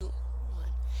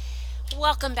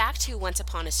Welcome back to Once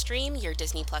Upon a Stream, your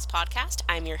Disney Plus podcast.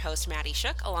 I'm your host, Maddie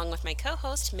Shook, along with my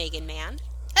co-host, Megan Mann.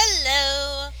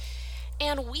 Hello!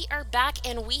 And we are back,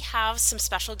 and we have some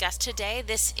special guests today.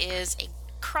 This is a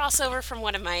crossover from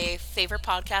one of my favorite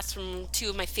podcasts from two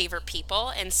of my favorite people.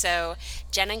 And so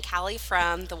Jen and Callie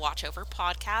from the Watchover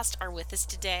podcast are with us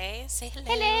today. Say hello.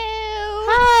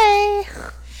 Hello.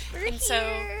 Hi. And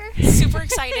so super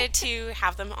excited to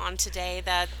have them on today.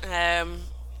 That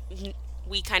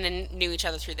we kind of knew each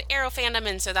other through the Arrow fandom,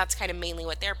 and so that's kind of mainly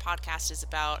what their podcast is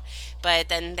about. But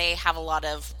then they have a lot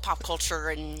of pop culture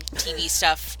and TV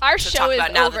stuff Our to show talk is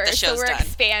about now over, that the so show's we're done.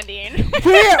 expanding.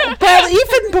 But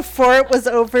even before it was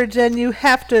over, Jen, you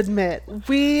have to admit,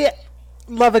 we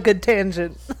love a good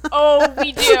tangent. Oh,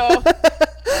 we do. There's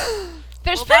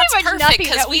Well, pretty that's much perfect nothing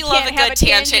because that we we love a can't have good a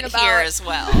tangent about. here as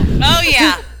well. Oh,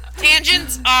 yeah.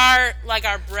 Tangents are like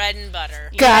our bread and butter.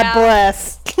 God Yeah.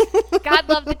 bless. God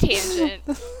love the tangent.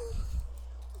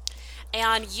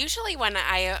 And usually when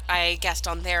I guest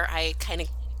on there, I kind of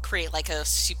create like a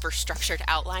super structured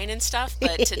outline and stuff.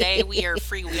 But today we are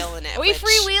freewheeling it. Are we which-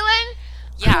 freewheeling?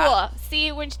 Yeah. Cool.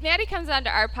 See, when Maddie comes onto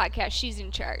our podcast, she's in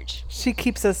charge. She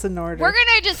keeps us in order. We're going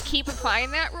to just keep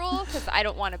applying that rule because I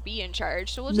don't want to be in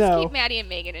charge. So we'll just No. keep Maddie and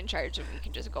Megan in charge and we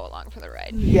can just go along for the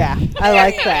ride. Yeah, I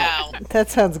like you that. go. That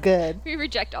sounds good. We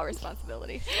reject all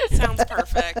responsibility. Sounds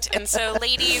perfect. And so,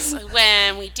 ladies,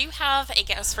 when we do have a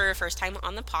guest for a first time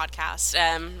on the podcast,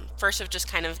 first of just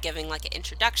kind of giving like an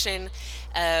introduction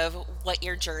of what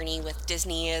your journey with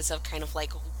Disney is, of kind of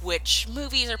like which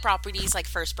movies or properties like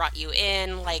first brought you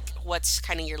in, like what's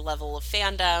kind of your level of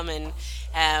fandom,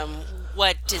 and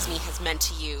what Disney has meant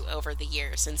to you over the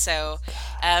years. And so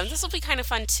this will be kind of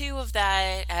fun too, of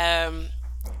that.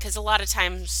 Because a lot of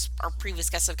times our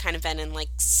previous guests have kind of been in like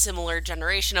similar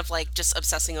generation of like just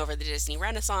obsessing over the Disney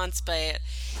Renaissance, but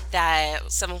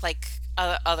that some of like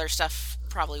other stuff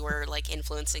probably were like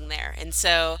influencing there. And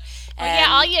so Yeah,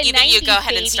 all you either 90s you go ahead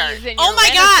and babies start. and Oh your my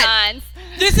God. Renaissance.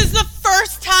 This is the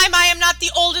first time I am not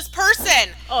the oldest person.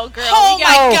 Oh, girl. Oh we my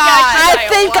got- God. we got you I by a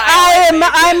think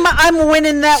while, I'm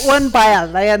winning that one by a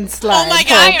landslide. Oh my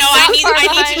God, folks. no, Not far I need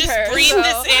behind to just her, breathe so.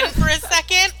 this in for a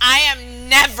second. I am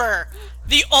never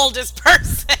the oldest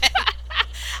person.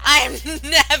 I am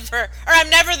never, or I'm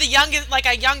never the youngest, like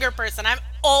a younger person. I'm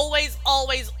always,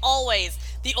 always, always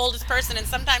the oldest person. And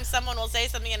sometimes someone will say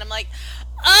something and I'm like,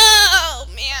 oh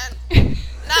man,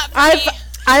 not for me.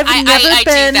 I've I never do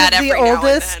been that the every now and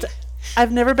oldest. then.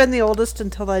 I've never been the oldest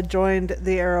until I joined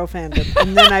the Arrow fandom,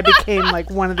 and then I became like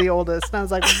one of the oldest, and I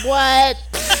was like, "What?"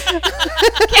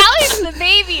 Callie's the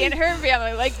baby in her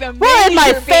family, like the Well, in my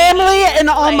major family baby. and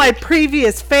all my Like,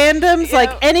 previous fandoms, like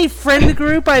Yep. any friend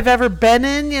group I've ever been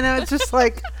in, you know, it's just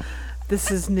like,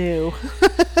 this is new.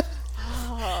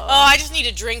 Oh, I just need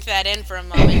to drink that in for a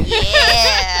moment.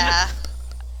 Yeah.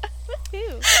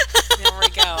 woohoo. There we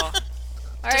go.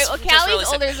 All right, well, just Callie's really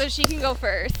older, so she can go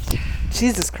first.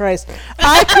 Jesus Christ.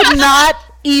 I could not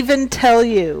even tell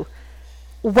you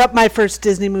what my first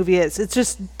Disney movie is. It's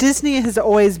just Disney has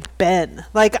always been.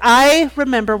 Like, I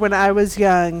remember when I was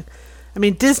young, I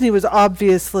mean, Disney was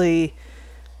obviously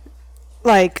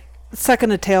like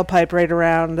sucking a tailpipe right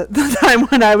around the time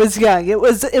when I was young. It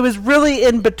was really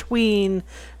in between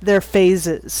their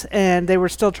phases, and they were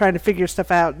still trying to figure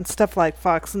stuff out, and stuff like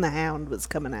Fox and the Hound was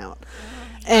coming out.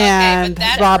 And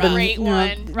that's a Robin, Great you know,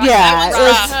 one. yeah, was it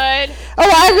was- rough. Hood.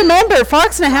 Oh, I remember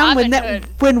Fox and the Hound when Robin Hood.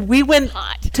 when we went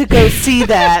Hot. to go see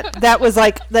that. That was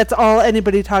like that's all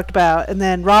anybody talked about. And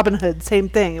then Robin Hood, same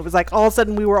thing. It was like all of a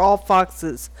sudden we were all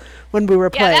foxes when we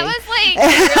were Yeah, playing. that was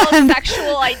like a real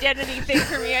sexual identity thing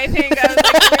for me, I think. I was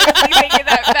like really thinking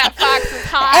that Fox was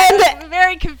hot. And- I was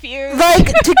very confused. Like,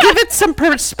 to give it some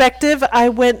perspective, I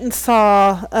went and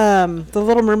saw The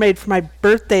Little Mermaid for my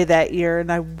birthday that year,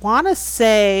 and I want to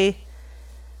say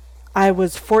I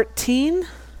was 14,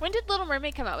 When did Little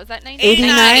Mermaid come out? Was that 90?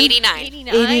 89? 89.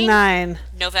 89.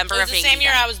 November It was of the 89. same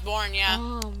year I was born, yeah.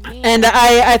 Oh, man. And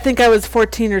I think I was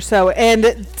 14 or so.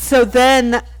 And so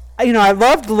then, you know, I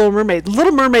loved Little Mermaid.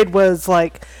 Little Mermaid was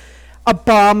like a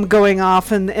bomb going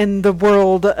off in the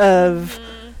world of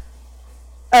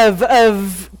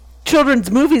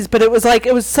children's movies, but it was like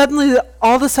it was suddenly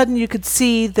all of a sudden you could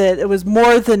see that it was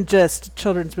more than just a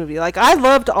children's movie. Like, I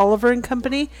loved Oliver and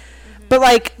Company, but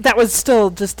like that was still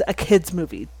just a kids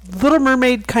movie. Little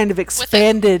Mermaid kind of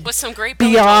expanded with some great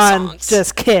Billy Joel beyond songs.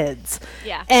 just kids.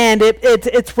 Yeah. And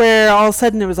it's where all of a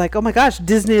sudden it was like, oh my gosh,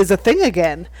 Disney is a thing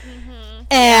again.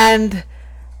 And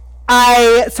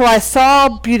I saw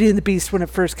Beauty and the Beast when it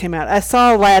first came out. I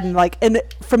saw Aladdin, and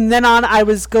from then on, I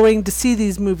was going to see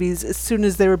these movies as soon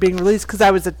as they were being released because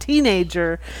I was a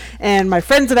teenager, and my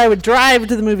friends and I would drive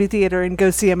to the movie theater and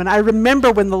go see them. And I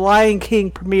remember when The Lion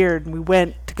King premiered, and we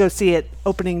went to go see it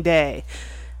opening day,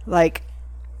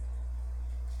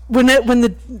 when the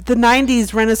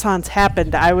 90s Renaissance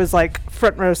happened, I was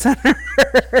front row center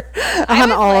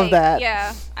on all of that.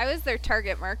 Yeah, I was their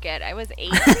target market. I was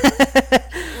 8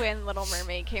 when Little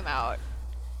Mermaid came out.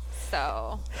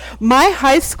 So my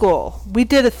high school, we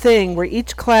did a thing where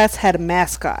each class had a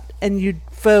mascot, and you'd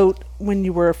vote when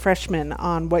you were a freshman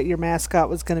on what your mascot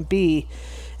was going to be,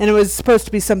 and it was supposed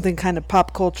to be something kind of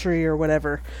pop culture or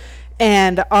whatever.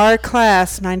 And our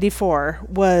class, 94,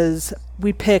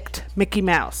 we picked Mickey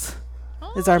Mouse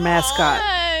as our mascot.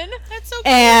 That's so cute.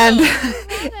 And Love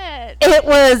it. it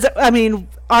was,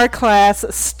 our class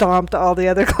stomped all the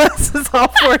other classes all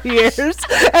 4 years.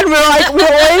 And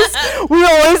we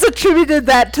always attributed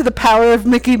that to the power of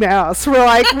Mickey Mouse. We're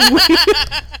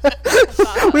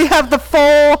we have the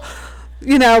full,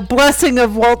 blessing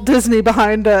of Walt Disney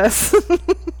behind us.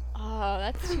 Oh,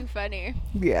 that's too funny.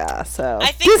 Yeah, so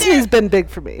I think Disney's been big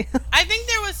for me. I think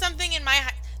there was something in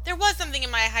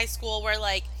my high school where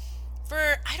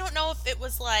I don't know if it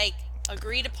was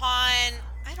agreed upon.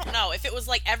 I don't know if it was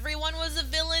everyone was a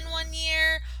villain one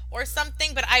year or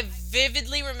something, but I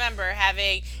vividly remember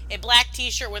having a black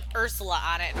t-shirt with Ursula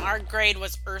on it, and our grade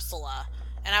was Ursula.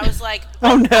 And I was like,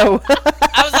 oh no.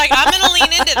 I was like, I'm going to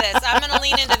lean into this. I'm going to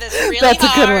lean into this really That's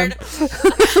hard. a good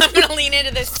one. I'm going to lean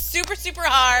into this super, super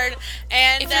hard.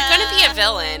 And If you're going to be a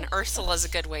villain, Ursula's a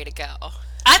good way to go.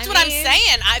 That's what I'm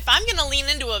saying. If I'm going to lean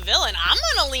into a villain, I'm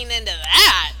going to lean into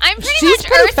that. I'm pretty She's much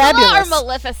pretty Ursula fabulous. or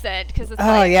Maleficent because it's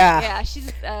yeah. yeah,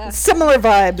 she's Similar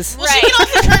vibes. Well, she can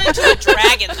also turn into a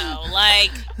dragon,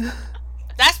 though.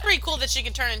 That's pretty cool that she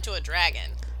can turn into a dragon.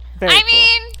 Very cool.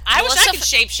 I wish I could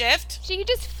shapeshift. she could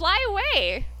just fly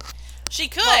away. She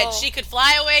could. Well- She could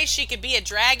fly away. She could be a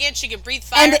dragon. She could breathe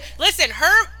fire. And- Listen,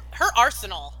 her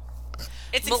arsenal.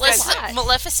 It's expensive.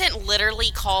 Maleficent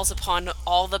literally calls upon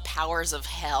all the powers of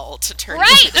hell to turn Right.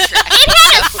 into the dragon. It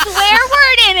had a swear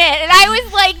word in it, and I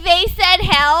was like, they said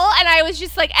hell, and I was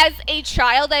just like, as a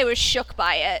child, I was shook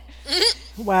by it.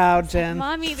 Wow, Jen.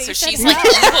 Mommy, they So said she's hell.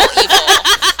 evil.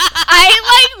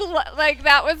 I like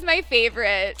that was my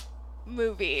favorite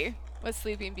movie was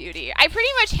Sleeping Beauty. I pretty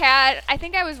much I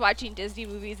think I was watching Disney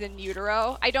movies in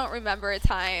utero. I don't remember a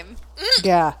time.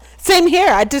 Yeah. Same here.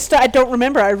 I don't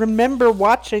remember. I remember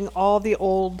watching all the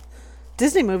old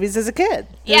Disney movies as a kid. It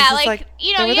was Yeah, just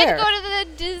you they were had there. to go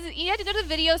to you had to go to the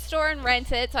video store and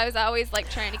rent it. So I was always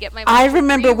trying to get my. I mom to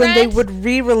remember when they re-rent. would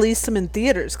re-release them in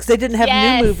theaters because they didn't have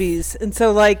Yes. new movies, and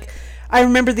so I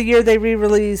remember the year they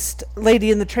re-released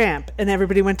Lady and the Tramp, and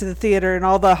everybody went to the theater, and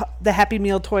all the Happy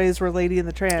Meal toys were Lady and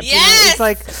the Tramp. Yes! It's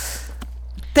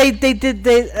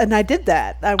and I did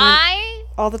that. I went I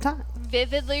all the time.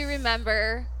 vividly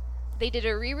remember they did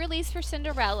a re-release for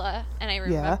Cinderella, and I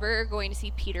remember going to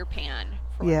see Peter Pan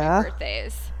for one of Yeah. my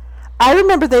birthdays. I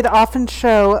remember they'd often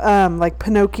show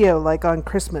Pinocchio on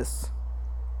Christmas.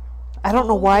 I don't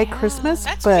know why Christmas,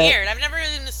 That's but weird. I've never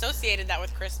even associated that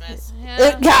with Christmas.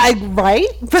 Yeah. right?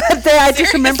 But I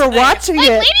just remember Seriously. watching Like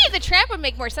it. Lady and the Tramp would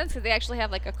make more sense because they actually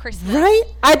have a Christmas. Right?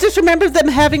 I just remember them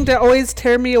having to always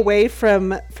tear me away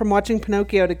from watching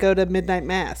Pinocchio to go to midnight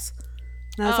mass.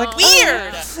 And I was like,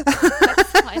 Weird.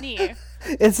 That's funny.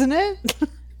 isn't it?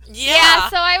 Yeah,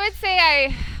 so I would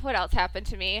say what else happened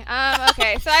to me?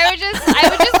 Okay, so I would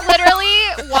just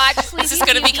literally watch Sleeping This is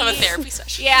going to Beauty. become a therapy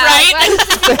session. Yeah, Right?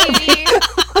 watch Sleeping Beauty,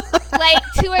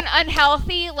 to an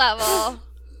unhealthy level.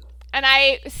 And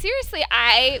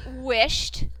I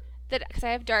wished that, because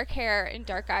I have dark hair and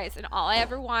dark eyes, and all I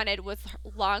ever wanted was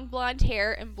long blonde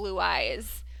hair and blue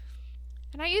eyes.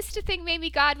 And I used to think maybe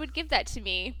God would give that to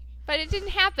me. But it didn't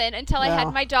happen until I No.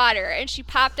 had my daughter, and she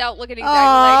popped out looking exactly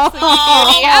like Sleeping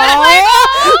Beauty. I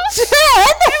was like,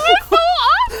 Jen! so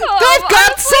awesome. They've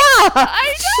got some!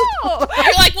 I know.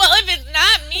 You're like, well, if it's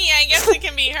not me, I guess it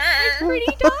can be her. Pretty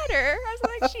daughter. I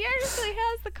was like, she actually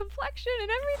has the complexion and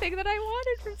everything that I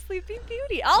wanted from Sleeping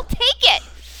Beauty. I'll take it.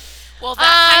 Well,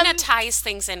 that kind of ties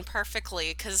things in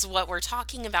perfectly because what we're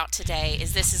talking about today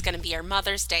is this is going to be our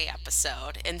Mother's Day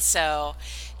episode. And so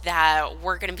that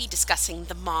we're going to be discussing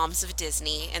the moms of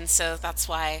Disney. And so that's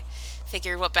why I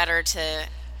figured what better to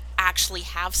actually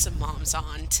have some moms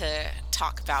on to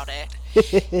talk about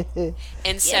it.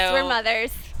 And so Yes, we're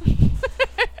mothers.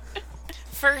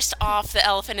 first off, the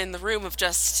elephant in the room of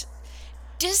just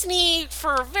Disney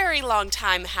for a very long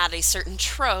time had a certain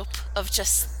trope of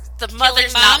just the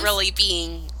mother's not moms? really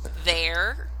being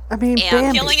there. I mean, And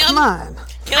Bambi, killing come 'em? on.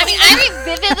 I mean, I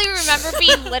vividly remember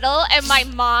being little and my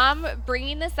mom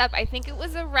bringing this up. I think it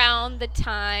was around the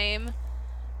time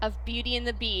of Beauty and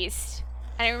the Beast.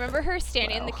 And I remember her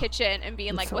standing in the kitchen and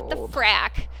being like, so what the old.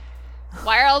 frack?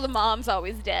 Why are all the moms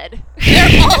always dead?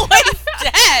 They're always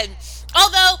dead.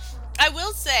 Although, I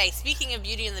will say, speaking of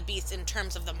Beauty and the Beast in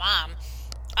terms of the mom,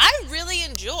 I really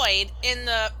enjoyed in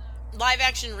the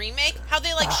live-action remake how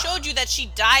they showed you that she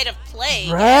died of plague.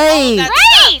 And all of that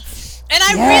Right! stuff. And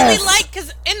I Yes. really like,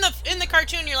 because in the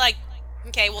cartoon you're like,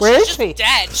 okay, well Where she's is just she?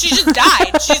 dead. She just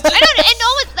died. She's just I don't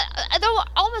and they're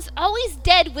almost always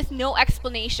dead with no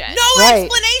explanation. no Right.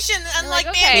 explanation. I'm Like,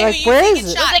 like, okay. man, Like, maybe where you is think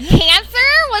it? it's shot. Was it cancer?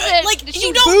 Was it Like, did you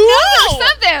she don't booze know. or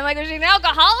something? Like, was she an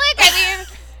alcoholic? I mean,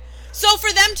 So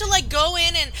for them to go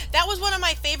in, and that was one of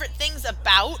my favorite things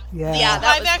about Yeah. the Yeah,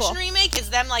 that live was action cool. remake is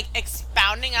them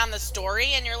expounding on the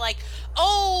story, and you're like,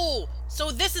 oh,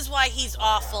 so this is why he's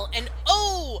awful, and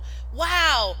oh,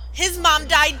 wow, his mom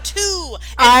died too.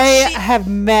 And I she- have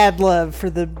mad love for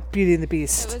the Beauty and the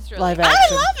Beast It was really live good. action.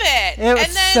 I love it. It was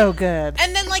and then, so good.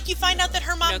 And then you find out that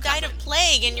her mom No died comment. of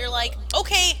plague, and you're like,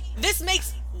 okay, this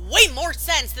makes way more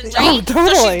sense than just Oh, so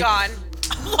totally. she's gone.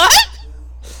 What?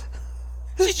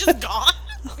 She's just gone.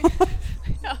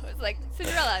 no, it was like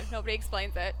Cinderella. Nobody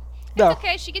explains it. It's No.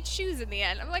 okay. She gets shoes in the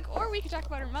end. I'm like, or we could talk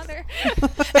about her mother. And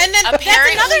then that's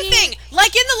Apparently- another thing.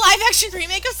 Like in the live action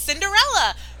remake of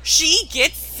Cinderella, she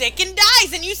gets sick and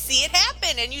dies, and you see it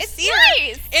happen, and you It's see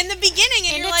nice. her in the beginning, and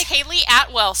And you're it's like, Haley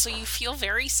Atwell, so you feel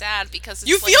very sad because it's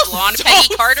You like feel blonde so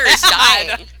Peggy Carter is sad.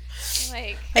 dying.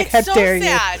 Like, Like, it's how so dare you.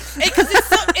 sad because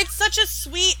it's such a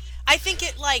sweet. I think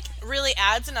it really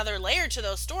adds another layer to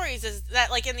those stories. Is that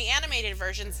in the animated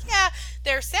versions? Yeah,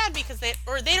 they're sad because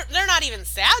they're not even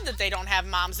sad that they don't have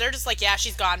moms. They're just like, yeah,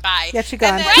 she's gone. Bye. Yeah, she And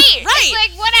gone. then- right. right.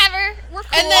 It's like, whatever. We're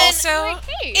cool. And then- Also, like,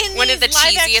 hey, in One of the these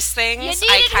live action- cheesiest things. you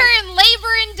I needed kind her in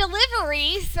labor and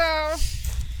delivery, so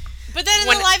But then in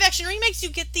When- the live action remakes, you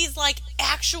get these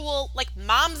actual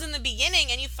moms in the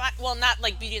beginning, and you find not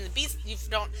like Beauty and the Beast. You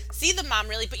don't see the mom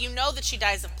really, but you know that she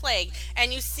dies of plague,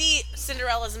 and you see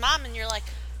Cinderella's mom, and you're like,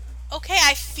 okay,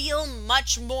 I feel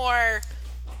much more.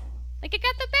 like it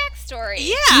got the backstory.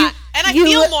 Yeah, and I you-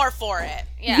 feel more for it.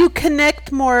 Yeah. You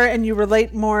connect more and you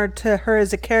relate more to her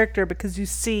as a character because you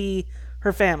see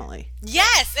her family.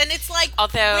 Yes, and it's like,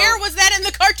 Although- where was that in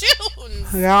the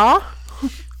cartoons? Yeah?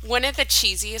 One of the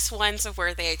cheesiest ones of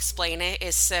where they explain it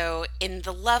is so in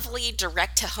the lovely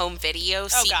direct-to-home video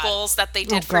God. sequels that they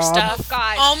did Oh, for God. stuff.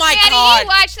 God. Oh my Daddy, god, you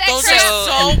watch that those crap? are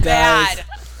so It does. bad.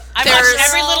 I There's- watched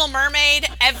every Little Mermaid,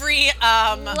 every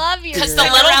Love you. Because the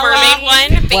so Little much. Mermaid one,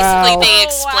 basically Wow. they Oh,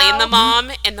 explain wow. the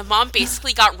mom, and the mom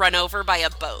basically got run over by a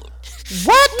boat.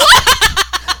 What?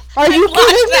 Are you Watch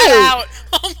kidding that me? out.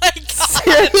 Oh my god.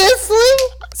 Seriously?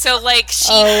 So she,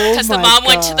 Oh because the my mom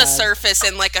went to the God. surface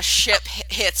and a ship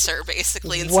hits her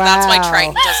basically, and so that's why Wow.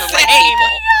 Triton doesn't like Same.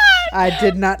 people. I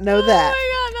did not know that. Oh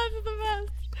my god, that's the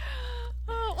best.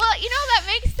 Oh, well, that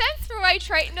makes sense for why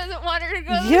Triton doesn't want her to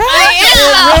go to the Yeah,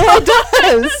 I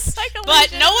it really does.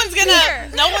 But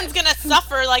no one's gonna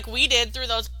suffer like we did through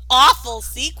those awful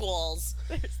sequels.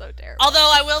 They're so terrible. Although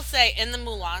I will say, in the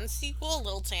Mulan sequel,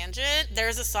 little tangent,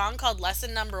 there's a song called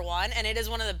 "Lesson Number One," and it is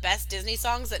one of the best Disney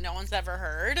songs that no one's ever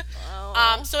heard.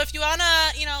 Oh. So if you wanna,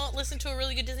 listen to a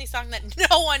really good Disney song that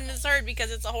no one has heard because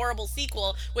it's a horrible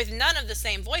sequel with none of the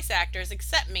same voice actors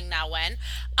except Ming Na Wen,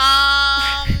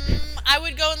 I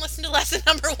would go and listen to "Lesson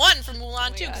Number One" from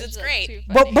Mulan too because it's great.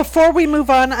 Well, before we move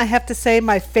on, I have to say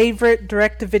my favorite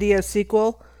direct-to-video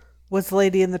sequel was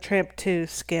Lady and the Tramp 2: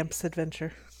 Scamp's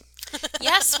Adventure.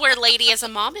 Yes, where Lady is a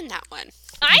mom in that one.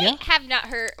 I have not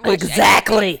heard watched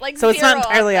Exactly. anything, So it's not zero of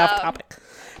entirely off them. topic.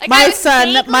 Like, I My was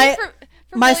son, vaguely my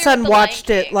familiar son with The watched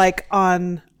Lion it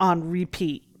King. on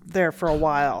repeat there for a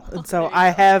while, and so I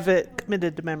have it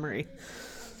committed to memory.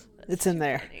 It's in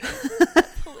there.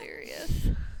 Hilarious.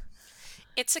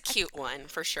 It's a cute one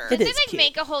for sure. It Did is they cute.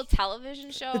 make a whole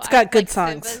television show? It's got good like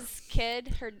songs. Simba's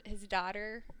kid, his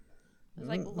daughter, it was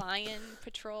like Lion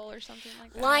Patrol or something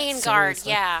like that. Lion Guard,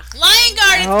 Seriously. yeah. Lion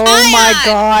Guard is Oh Kion! my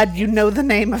God! You know the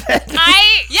name of it.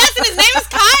 Yes, and his name is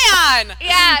Kion!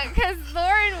 Yeah, because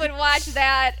Lauren would watch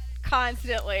that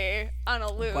constantly on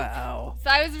a loop. Wow. So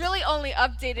I was really only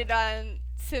updated on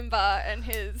Simba and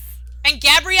his. And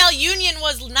Gabrielle Union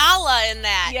was Nala in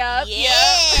that. Yep,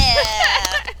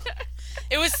 Yeah.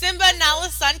 It was Simba and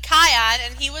Nala's son Kion,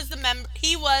 and he was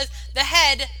the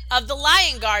head of the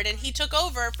Lion Guard, and he took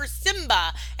over for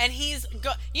Simba. And you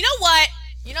know what?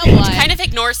 Kind of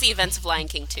ignores the events of Lion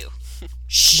King too.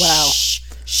 Shh. Wow.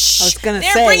 Shh. I was gonna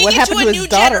They're say, bringing what it happened to to a his new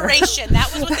daughter? generation.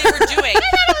 That was what they were doing. I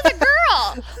thought it was a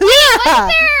girl. Yeah.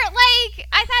 Wasn't there, like,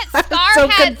 I thought Scar so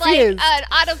had confused. like an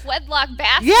out of wedlock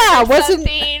bastard Yeah, or wasn't-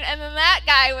 something, and then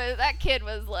that kid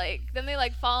was like, then they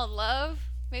like fall in love.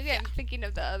 Maybe I'm thinking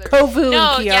of the other. Kovu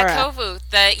No, and yeah, Kiara. Kovu.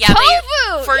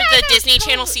 Kovu! For Yeah, the no, Disney Kovu.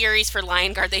 Channel series for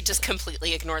Lion Guard, they just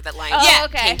completely ignored that Lion Oh, Guard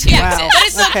okay. came to Yeah, Wow. exist. but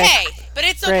it's Okay. okay. But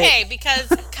it's Great. okay because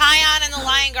Kion and the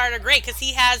Lion Guard are great because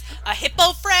he has a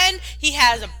hippo friend, he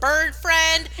has a bird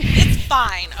friend. It's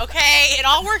fine, okay? It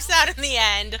all works out in the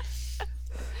end.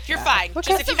 You're fine. Okay.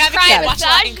 Just if you have a Prime kid, watch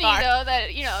Lion misogyny, Guard. though,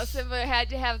 that Simba had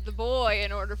to have the boy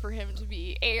in order for him to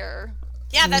be heir.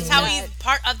 Yeah, that's how Yeah. he's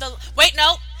part of the. Wait,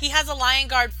 no, he has a Lion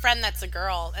Guard friend that's a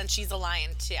girl, and she's a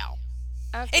lion too.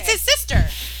 Okay. It's his sister.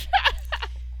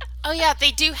 Oh yeah,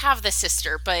 they do have the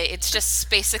sister, but it's just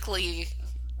basically,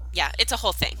 yeah, it's a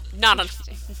whole thing. Not on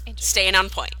staying on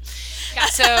point.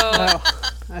 So Oh,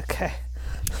 okay.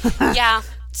 yeah,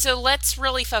 so let's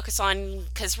really focus on,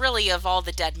 because really of all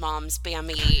the dead moms,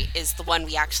 Bambi is the one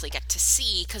we actually get to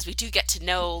see, because we do get to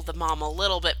know the mom a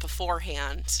little bit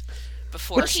beforehand,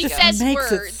 before Which she he goes. says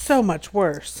Makes it words. so much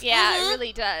worse. Yeah, it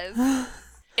really does.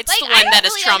 It's like, the I one that don't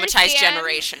has really traumatized understand-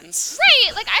 generations.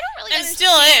 Right, like I don't really And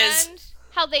still understand is.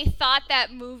 how they thought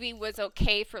that movie was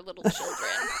okay for little children.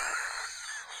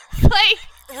 Like,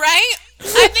 Right? I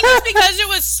think it's because it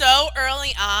was so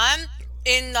early on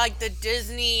in like the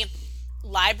Disney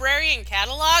library and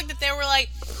catalog that they were like,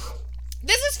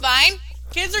 "This is fine.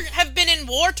 Kids have been in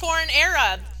war-torn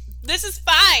era. This is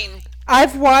fine."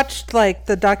 I've watched like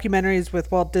the documentaries with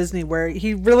Walt Disney where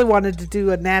he really wanted to do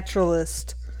a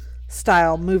naturalist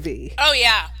style movie. Oh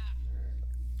yeah.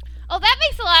 oh, that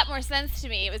makes a lot more sense to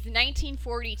me. It was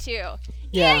 1942.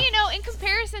 Yeah. In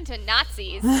comparison to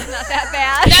Nazis, it's not that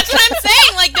bad. That's what I'm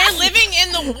saying. Like they're living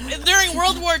in during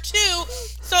World War II,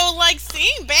 so like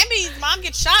seeing Bambi's mom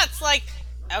get shot, it's like,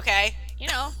 okay,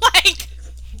 like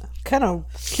Kind of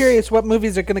curious what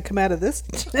movies are going to come out of this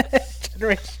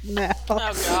generation now.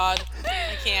 oh god,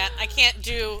 I can't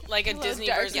do like a Hello, Disney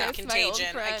darkness, version of my old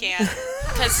Contagion. I friend. can't.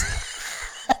 Because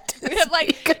We have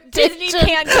like Disney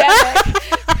pandemic,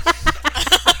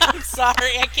 I'm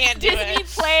sorry, I can't do Disney it.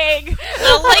 plague.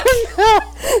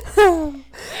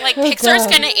 like Pixar's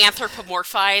God. gonna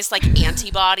anthropomorphize like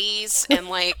antibodies and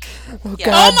like yeah.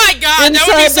 Oh my god, that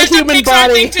would be Inside the such a human Pixar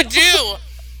body. thing to do.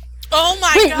 Oh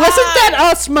my Wait, god. wasn't that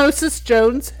Osmosis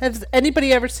Jones? Has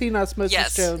anybody ever seen Osmosis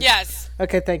Yes. Jones? Yes.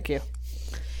 Okay, thank you.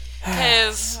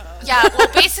 Because, yeah, well,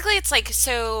 basically it's like,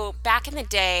 so back in the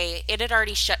day, it had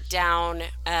already shut down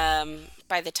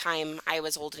by the time I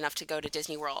was old enough to go to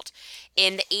Disney World.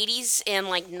 In the 80s and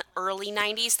like early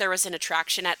 90s, there was an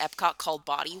attraction at Epcot called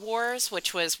Body Wars,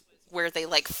 which was where they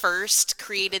like first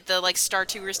created the like Star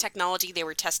Tours technology. They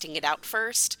were testing it out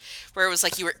first, where it was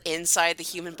like you were inside the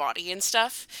human body and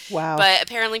stuff. Wow. But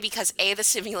apparently because the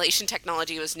simulation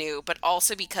technology was new, but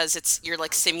also because you're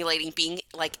like simulating being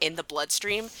like in the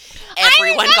bloodstream,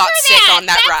 everyone I got remember sick on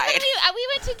that That's ride. when we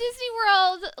went to Disney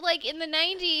World like in the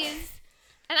 90s,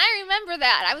 and I remember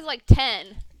that. I was like 10.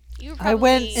 You were I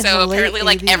went probably in So the late apparently,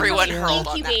 like, 80s, everyone yeah. hurled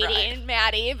on that ride. incubating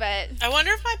Maddie, but I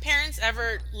wonder if my parents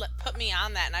ever put me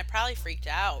on that, and I probably freaked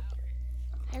out.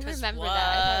 I 'Cause remember that. I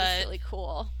thought it what? was really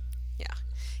cool. Yeah,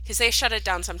 because they shut it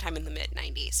down sometime in the mid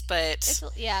 90s, but It's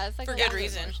like For a good lot of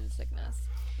reason. motion sickness.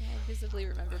 Yeah, I visibly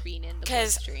remember being in the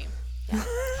 'Cause- bloodstream.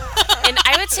 and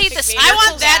I would say this. Maybe I Circle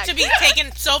want that back. to be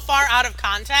taken so far out of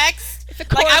context. It's a Like,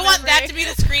 core I want that memory. to be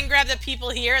the screen grab that people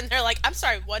hear, and they're like, I'm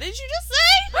sorry, what did you just say?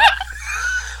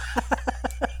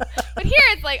 But here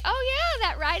it's like, oh yeah,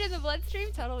 that ride in the bloodstream,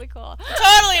 totally cool.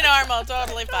 Totally normal,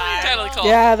 totally fine. Totally cool.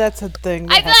 Yeah, that's a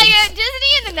thing. I That tell you, happens.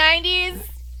 Disney in the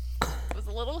 90s was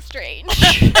a little strange.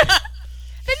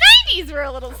 The 90s were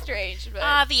a little strange,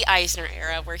 but The Eisner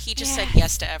era, where he just said Yeah.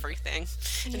 yes to everything.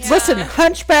 yeah. Listen,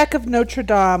 Hunchback of Notre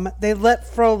Dame, they let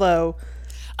Frollo.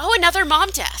 Oh, another mom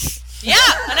death. Yeah,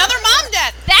 another mom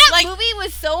death. That like, movie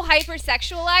was so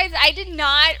hypersexualized. I did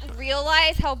not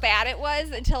realize how bad it was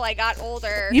until I got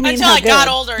older. You mean until how I got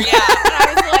good? older, yeah. And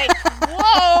I was like,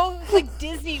 whoa, it's like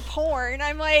Disney porn.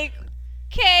 I'm like,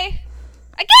 okay.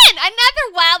 Again,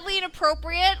 another wildly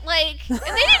inappropriate, like, and they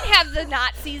didn't have the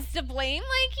Nazis to blame,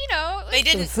 like, They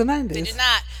didn't. It's the 90s. They did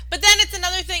not. But then it's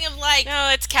another thing of like, No,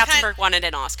 it's Katzenberg wanted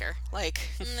an Oscar. Like,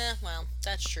 nah, well,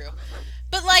 that's true.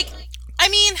 But like, I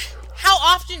mean, how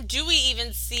often do we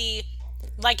even see,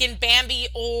 like in Bambi,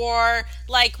 or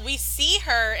like we see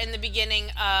her in the beginning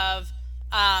of,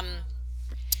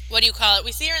 what do you call it?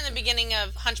 We see her in the beginning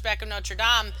of Hunchback of Notre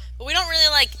Dame, but we don't really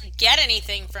like get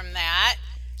anything from that.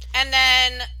 And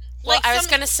then, well, like, I was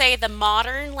gonna say the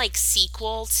modern like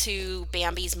sequel to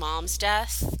Bambi's mom's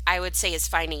death, I would say, is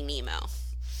Finding Nemo.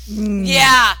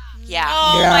 yeah. Yeah.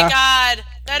 Oh Yeah. my God,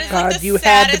 that is like God, the you had to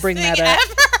saddest bring thing that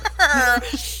up. ever.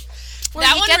 Where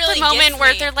That you one get really the moment gets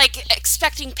where me. they're like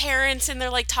expecting parents and they're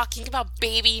like talking about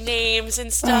baby names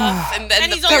and stuff, and then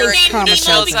And the he's only bird named kind Nemo of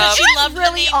shows because up. she loved the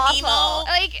Really name awful. Nemo.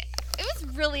 Like, it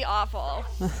was really awful.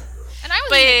 And I was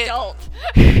But- an adult.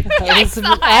 I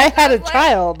saw it. I had I a was like-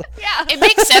 child. Yeah. It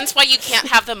makes sense why you can't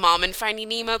have the mom in Finding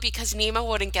Nemo, because Nemo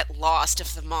wouldn't get lost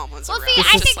if the mom was Well, around. see, It's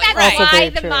I just think like, that's Also why very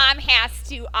the true. mom has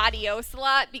to adios a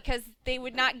lot, because they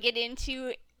would not get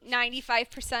into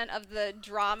 95% of the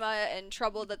drama and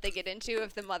trouble that they get into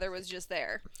if the mother was just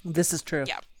there. This is true.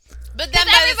 Yeah. But then Because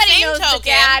by the everybody same knows the token,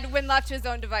 dad, when left to his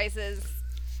own devices.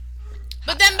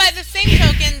 but then by the same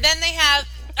token, then they have.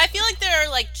 I feel like there are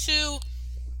like two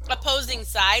opposing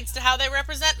sides to how they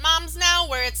represent moms now,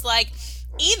 where it's like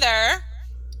either,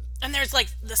 and there's like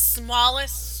the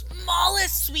smallest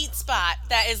sweet spot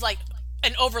that is like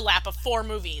an overlap of 4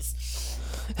 movies,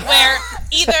 where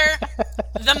either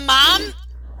the mom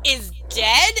is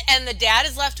dead and the dad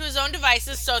is left to his own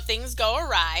devices, so things go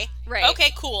awry. Right.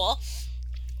 Okay, cool.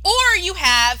 Or you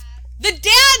have the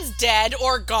dad's dead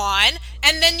or gone,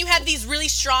 and then you have these really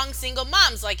strong single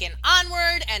moms, like in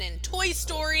Onward and in Toy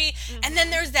Story. And then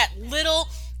there's that little,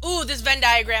 this Venn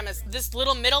diagram is, this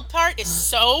little middle part is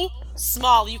so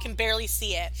small, you can barely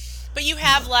see it. But you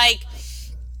have like,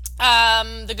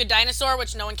 The Good Dinosaur,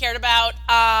 which no one cared about.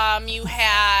 You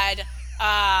had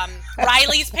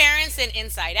Riley's parents in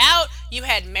Inside Out. You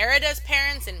had Merida's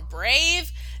parents in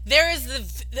Brave. There is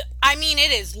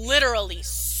it is literally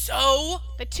so.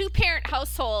 The 2-parent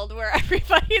household where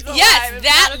everybody's alive. Yes, is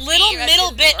that not a little theme at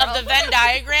middle Disney bit of the World. Venn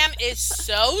diagram is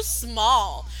so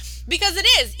small. Because it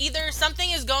is. Either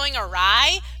something is going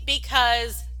awry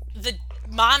because the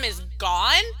mom is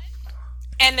gone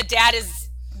and the dad is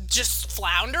just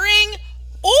floundering,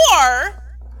 or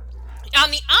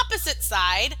on the opposite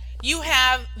side, you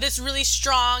have this really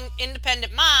strong,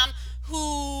 independent mom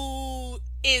who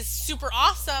is super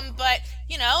awesome, but,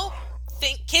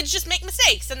 kids just make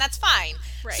mistakes, and that's fine.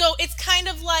 Right. So it's kind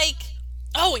of like,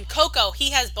 in Coco,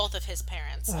 he has both of his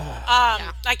parents.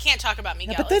 I can't talk about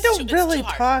Miguel. But they It's don't too- it's really too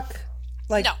hard. talk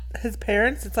like No. his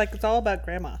parents. It's like it's all about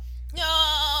grandma.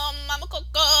 Mama Coco,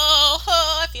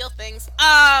 I feel things.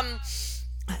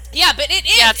 Yeah, but it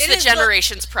is. Yeah, it's it the is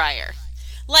generations prior.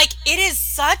 Like, it is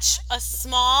such a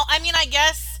small. I mean, I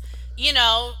guess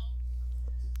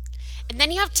And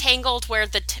then you have Tangled, where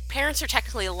the parents are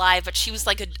technically alive, but she was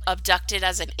like abducted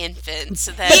as an infant.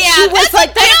 So then, But she was that's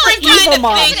like a that's the different kind evil of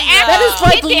mom. thing, That is though.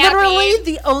 like Kidnapping. literally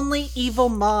the only evil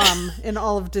mom in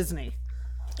all of Disney.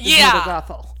 is Mother Yeah,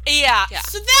 Gothel. yeah. Yeah.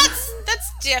 So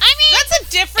that's different. I mean, that's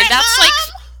a different. and that's mom. like,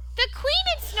 The Queen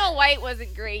in Snow White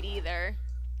wasn't great either.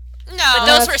 no. but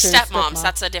those that's were true, stepmoms. stepmom.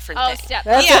 That's a different Oh, thing. step.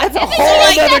 That's, Yeah. that's a It's whole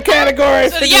like- other category.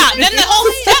 So yeah, then the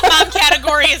whole stepmom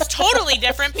category is totally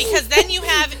different, because then you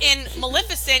have in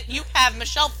Maleficent, you have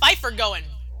Michelle Pfeiffer going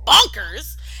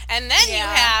bonkers, and then you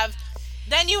have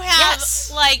Yes.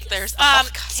 like There's all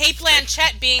kinds Kate of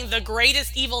Blanchett being the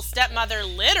greatest evil stepmother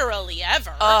literally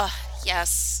ever.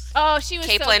 Yes. Oh, she was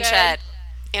Kate so Blanchett. good.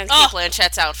 And Kate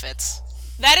Blanchett's outfits.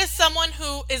 That is someone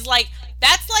who is like,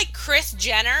 that's like Kris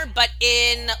Jenner, but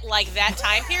in like that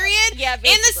time period. Yeah, in the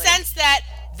basically. sense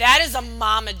that is a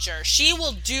momager. She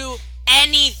will do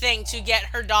anything to get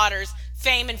her daughters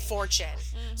fame and fortune.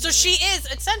 So she is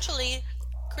essentially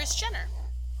Kris Jenner.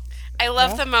 I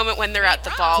love the moment when they're at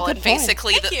the ball That's and a good point.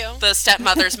 basically Thank you. the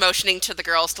stepmother's motioning to the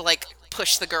girls to like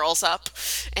push the girls up,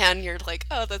 and you're like,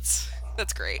 oh, that's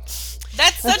great.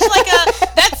 That's such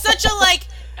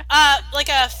like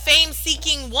a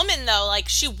fame-seeking woman, though. Like,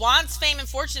 she wants fame and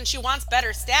fortune. She wants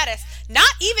better status. Not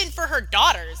even for her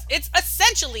daughters. It's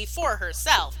essentially for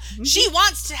herself. She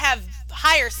wants to have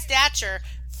higher stature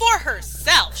for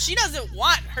herself. She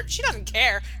doesn't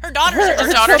care. Her daughters Her are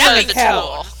just daughters are stepping the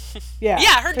stone. tool.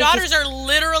 Yeah, her They're daughters just- are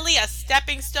literally a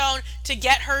stepping stone to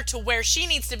get her to where she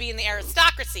needs to be in the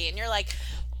aristocracy. And you're like,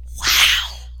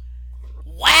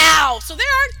 wow. So there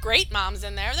are great moms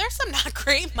in there. There's some not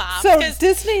great moms. So 'cause-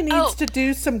 Disney needs Oh. to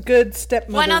do some good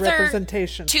stepmother One other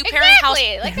representation. Two-parent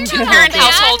Exactly. Like, they're not two-parent all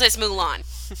bad. household is Mulan.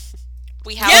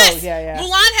 We have yes, yeah.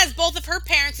 Mulan has both of her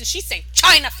parents, and she saved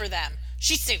China for them.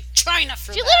 She saved China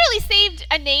for She them. literally saved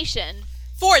a nation.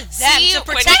 For them See, to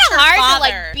when protect It's her kind of hard father.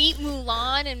 to like beat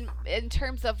Mulan in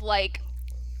terms of like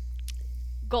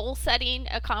goal setting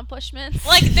accomplishments.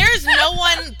 Like, there's no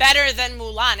one better than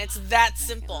Mulan. It's that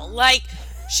simple. Like,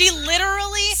 she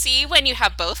literally. See, when you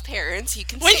have both parents, you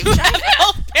can When save you China. have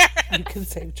both parents, You can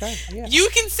save China. Yeah. you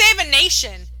can save a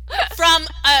nation from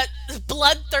a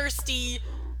bloodthirsty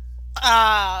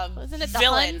Wasn't it the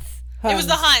villain. Huns? It was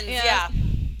the Huns, Yeah. yeah.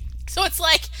 So it's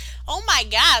like, oh my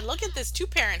God, look at this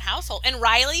 2-parent household. And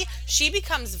Riley, she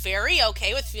becomes very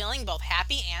okay with feeling both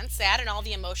happy and sad and all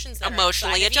the emotions that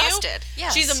Emotionally are inside of you. adjusted.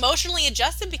 Yes. She's emotionally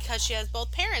adjusted because she has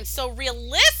both parents. So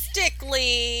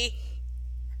realistically,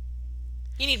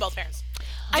 you need both parents.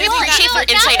 I Disney appreciate got- her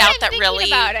now insight that out I'm that thinking really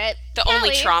about it, the only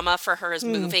Kelly- trauma for her is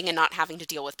moving and not having to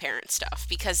deal with parent stuff,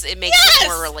 because it makes it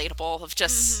more relatable of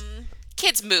just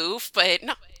kids move, but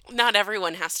not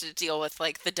everyone has to deal with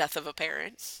like the death of a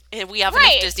parent. And we have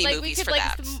enough Disney like, movies we could, for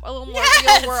like, that. a little more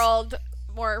Yes! real world,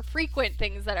 more frequent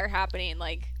things that are happening,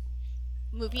 like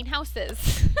moving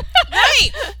houses. Right.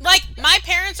 Like, my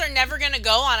parents are never going to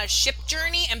go on a ship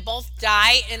journey and both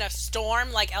die in a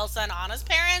storm like Elsa and Anna's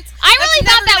parents. I That's really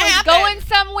never thought that gonna was happen. going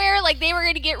somewhere. Like they were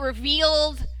going to get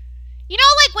revealed. You know,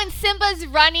 like when Simba's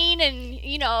running and,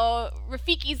 you know,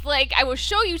 Rafiki's like, I will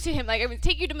show you to him. Like, I will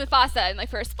take you to Mufasa. And, like,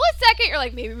 for a split second, you're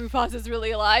like, maybe Mufasa's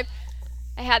really alive.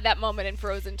 I had that moment in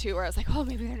Frozen 2 where I was like, oh,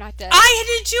 maybe they're not dead. I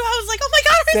did too. I was like, oh my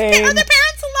God, are Same. their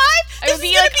parents alive? It This would be,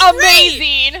 is gonna like, be great.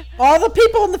 amazing. All the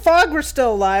people in the fog were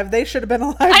still alive. They should have been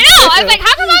alive. I know. I was like,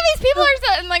 how come all these people are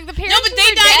still, and, like, the parents No, but they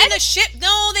are died dead? in a ship.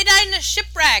 No, they died in a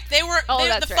shipwreck. They were. Oh, the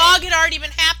that's fog right. had already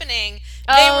been happening.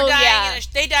 They Oh, were dying. yeah.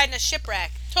 They died in a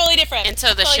shipwreck. Totally different. And so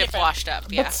the Totally ship different. washed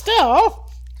up. Yeah. But still,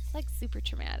 It's, like, super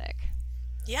traumatic.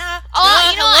 Yeah. Oh,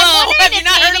 you know, I'm hello. wondering Have you if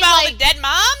not heard maybe, about all like- the dead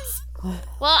moms?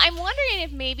 Well, I'm wondering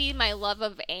if maybe my love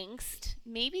of angst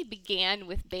maybe began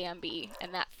with Bambi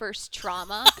and that first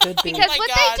trauma. could be. Because my what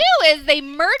God. they do is they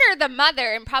murder the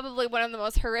mother in probably one of the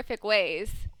most horrific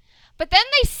ways. But then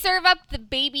they serve up the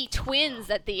baby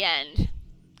twins at the end.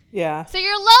 Yeah. So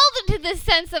you're lulled into this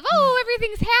sense of, oh,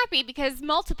 everything's happy because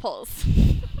multiples.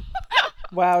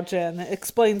 Wow, Jen. It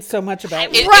explains so much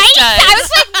about It- you. Right? does. I was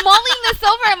like mulling this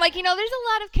over. I'm like, you know, there's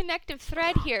a lot of connective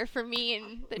thread here for me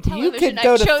and the You television could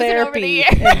go I've to chosen over the therapy years.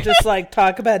 and just like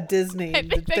talk about Disney, I and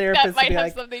the think that therapist would might be have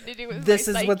like, something to do with "This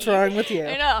my is what's psyche. wrong with you."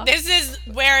 I know. This is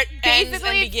where it ends and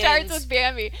Basically, it begins. starts with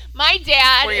Bambi. My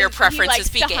dad, Where your he preferences likes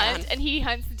to began. hunt, and he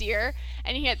hunts deer.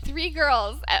 And he had 3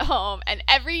 girls at home, and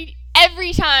every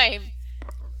time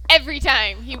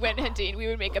he went hunting, we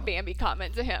would make a Bambi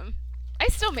comment to him. I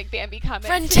still make Bambi comments.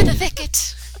 Run to the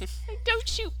thicket. Don't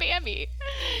shoot Bambi.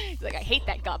 He's like, I hate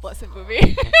that God bless him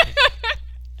movie.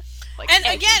 Like, And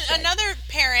every again, shit. another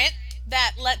parent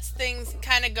that lets things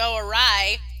kind of go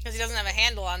awry because he doesn't have a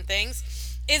handle on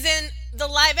things is in the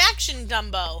live action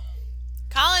Dumbo.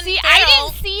 Colin See, I Farrell.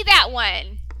 didn't see that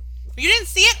one. You didn't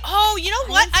see it? Oh, you know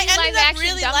what? didn't I see ended live up action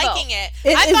really Dumbo. liking it.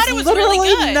 It I thought is it was literally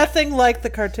really good. nothing like the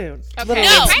cartoon. Okay. Literally.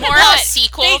 No, It's Kinda more not. a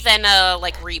sequel They- than a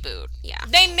like reboot. Yeah.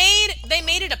 They made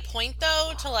it a point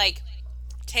though to like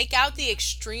take out the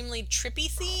extremely trippy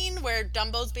scene where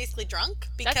Dumbo's basically drunk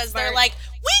because they're smart. like,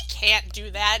 we can't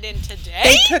do that in today.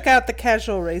 They took out the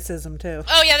casual racism too.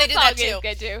 Oh yeah, they did that That's all too.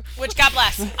 good too. Which God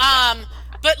bless.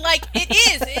 But like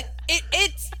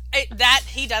it's that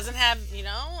he doesn't have. You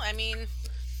know, I mean,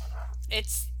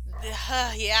 it's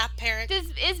yeah, parent.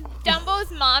 Is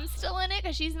Dumbo's mom still in it?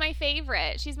 Because she's my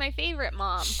favorite. She's my favorite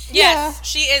mom. Yes,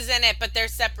 she is in it, but they're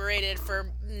separated for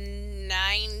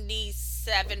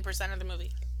 97% of the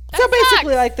movie. So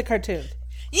basically, sucks. like the cartoon.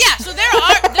 Yeah, so there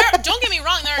don't get me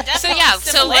wrong, there are So definitely yeah,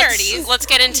 so similarities. let's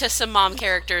get into some mom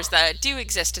characters that do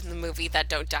exist in the movie that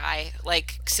don't die.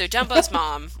 Like so Dumbo's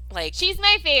mom, like She's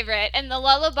my favorite, and the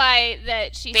lullaby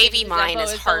that she Baby sings to Mine Dumbo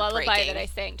is the lullaby heartbreaking. that I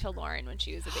sang to Lauren when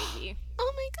she was a baby,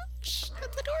 oh my gosh,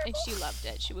 that's adorable. and she loved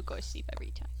it. She would go to sleep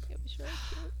every time. It was really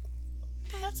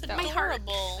cute. That's My heart.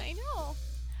 adorable. I know.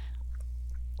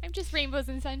 I'm just rainbows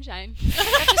and sunshine.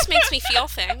 That just makes me feel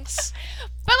things.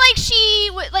 But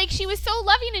she was so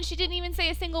loving, and she didn't even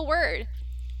say a single word.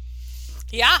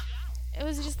 Yeah. It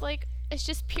was just like, it's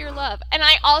just pure love. And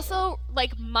I also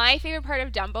like, my favorite part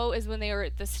of Dumbo is when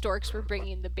the storks were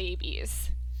bringing the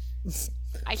babies.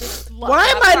 I just love Why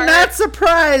that am I part. not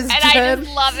surprised, And I Jen?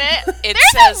 just love it. It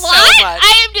There's says a so lot much.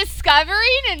 I am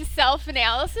discovering in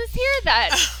self-analysis here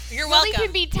that You're really welcome.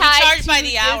 can be We tied charge to by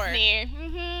the hour.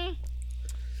 Disney.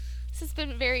 This has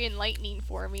been very enlightening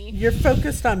for me. You're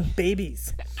focused on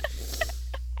babies.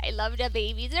 I love the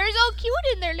babies. They're so cute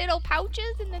in their little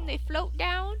pouches, and then they float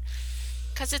down.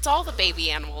 Because it's all the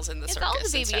baby animals in the It's circus. all the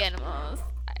and baby stuff. animals.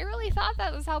 I really thought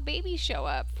that was how babies show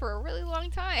up for a really long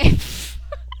time.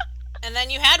 And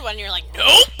then you had one, and you're like,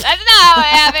 nope, That's not how it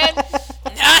happened.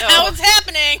 not how it's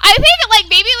happening. I think like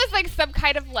maybe it was like some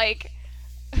kind of like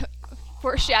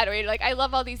foreshadowing. Like I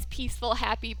love all these peaceful,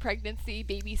 happy pregnancy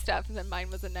baby stuff, and then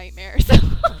mine was a nightmare. So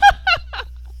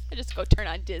I just go turn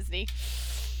on Disney.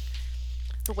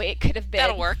 The way it could have been.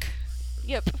 That'll work.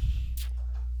 Yep.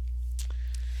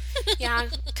 Yeah,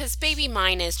 because Baby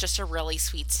Mine is just a really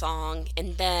sweet song.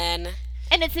 And then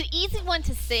And it's an easy one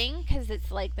to sing because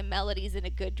it's like the melody's in a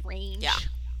good range. Yeah.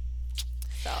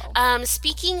 So.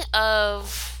 Speaking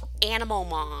of animal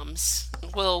moms,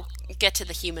 we'll get to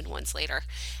the human ones later.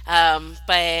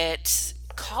 But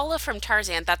Kala from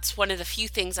Tarzan, that's one of the few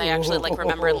things I actually like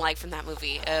remember and like from that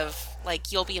movie of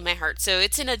like You'll Be in My Heart. So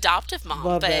it's an adoptive mom,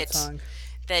 Love that but song.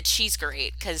 that she's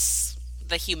great because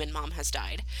the human mom has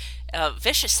died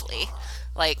viciously,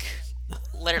 like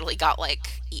literally got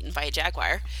like eaten by a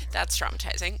jaguar. That's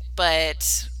traumatizing.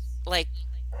 But like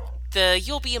the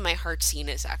You'll Be in My Heart scene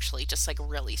is actually just like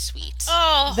really sweet.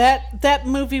 Oh, That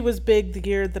movie was big the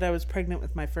year that I was pregnant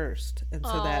with my first, and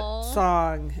so that Aw.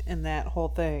 song and that whole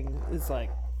thing is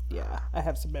like, yeah, I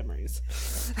have some memories.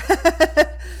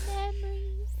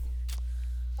 Memories.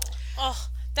 oh,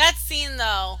 that scene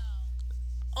though.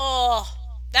 Oh,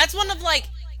 that's one of like,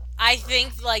 I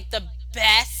think like the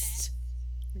best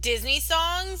Disney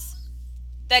songs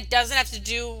that doesn't have to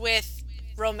do with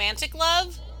romantic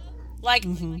love. Like,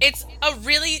 it's a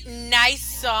really nice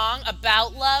song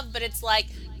about love, but it's like,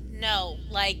 no,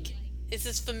 like, this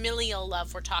is familial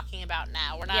love we're talking about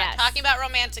now. We're not Yes. talking about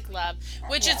romantic love,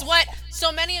 which is Yes. what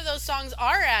so many of those songs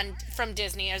are from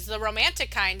Disney, as the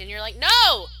romantic kind. And you're like,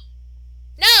 no,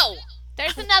 no,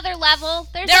 There's another level.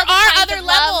 There there are kinds other of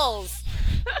love. levels.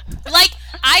 Like,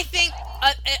 I think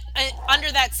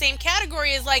under that same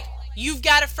category is like, You've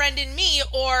Got a Friend in Me,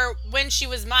 or When She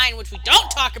Was Mine, which we don't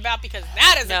talk about because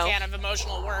that is No. a can of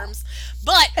emotional worms.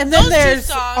 But And then those there's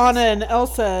two songs, Anna and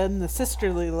Elsa and the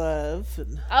sisterly love.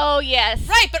 And Oh yes.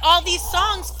 right? But all these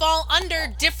songs fall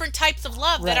under different types of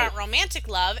love that Right. aren't romantic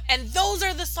love, and those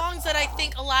are the songs that I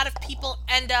think a lot of people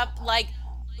end up like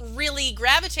really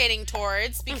gravitating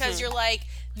towards because you're like,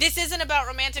 this isn't about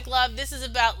romantic love. This is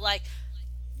about like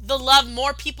the love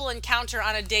more people encounter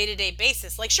on a day-to-day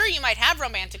basis. Like, sure, you might have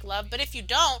romantic love, but if you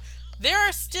don't, there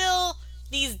are still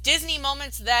these Disney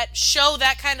moments that show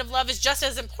that kind of love is just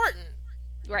as important,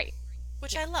 Right.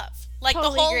 which I love. Like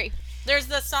Totally the whole, agree. there's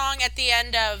the song at the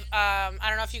end of, I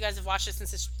don't know if you guys have watched it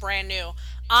since it's brand new,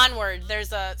 Onward.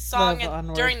 There's a song Love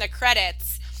Onward. during the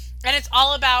credits, and it's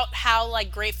all about how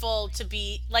like grateful to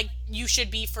be, like you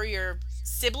should be for your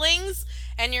siblings,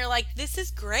 and you're like, this is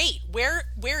great. Where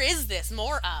is this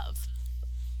more of?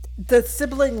 the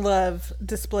sibling love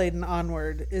displayed in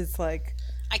Onward is like,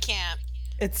 I can't.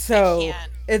 it's so,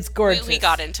 can't. it's gorgeous. We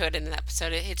got into it in an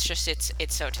episode. It's just it's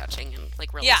so touching and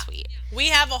like really Yeah. sweet. We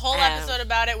have a whole Um, episode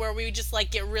about it where we just like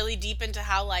get really deep into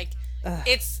how like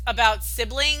it's about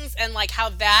siblings and like how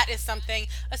that is something,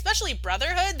 especially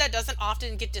brotherhood, that doesn't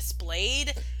often get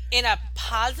displayed in a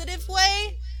positive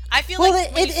way. I feel Well,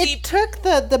 like when it you see, took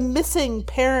the missing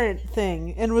parent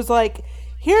thing and was like,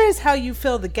 here is how you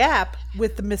fill the gap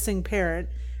with the missing parent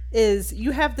is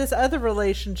you have this other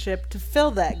relationship to fill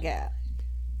that gap.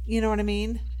 You know what I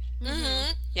mean?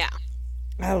 Yeah.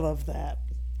 I love that.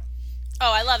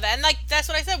 oh, I love that, and like that's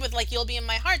what I said with like You'll Be in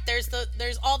My Heart.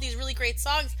 There's all these really great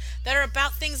songs that are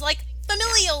about things like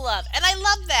familial love, and I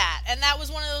love that. And that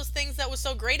was one of those things that was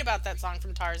so great about that song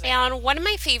from Tarzan. And one of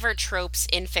my favorite tropes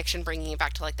in fiction, bringing it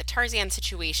back to like the Tarzan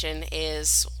situation,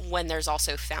 is when there's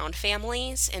also found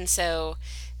families, and so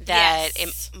that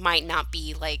Yes. it might not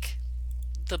be like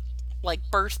the like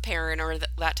birth parent or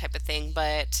that type of thing,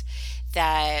 but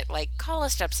that like Kala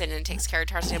steps in and takes care of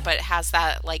Tarzan, but it has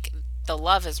that like the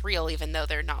love is real, even though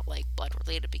they're not like blood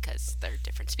related because they're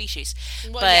different species.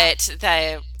 Well, yeah. But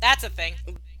the That's a thing.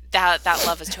 that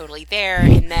love is totally there.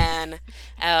 And then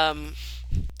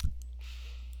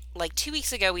like 2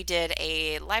 weeks ago we did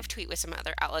a live tweet with some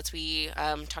other outlets. We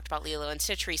talked about Lilo and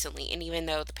Stitch recently, and even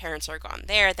though the parents are gone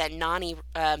there, that Nani,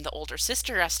 the older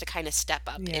sister, has to kind of step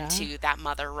up Yeah. into that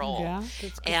mother role. Yeah,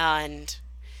 that's good. And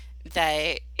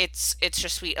that it's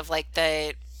just sweet of like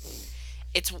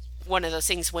it's one of those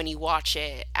things when you watch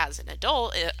it as an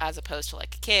adult as opposed to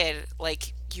like a kid,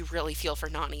 like you really feel for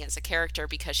Nani as a character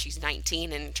because she's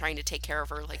 19 and trying to take care of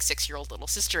her like 6-year-old little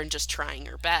sister and just trying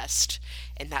her best,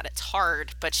 and that it's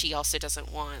hard, but she also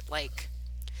doesn't want like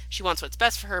she wants what's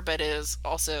best for her, but is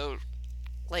also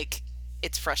like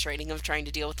it's frustrating of trying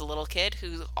to deal with the little kid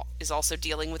who is also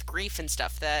dealing with grief and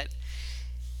stuff that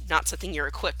not something you're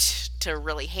equipped to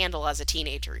really handle as a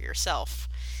teenager yourself.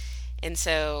 And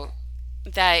so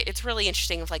that it's really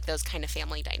interesting of like those kind of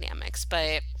family dynamics.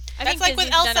 But I That's think like with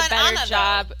Disney's done Elsa a and better Anna, though.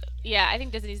 job. Yeah, I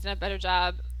think Disney's done a better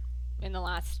job in the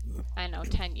last, I don't know,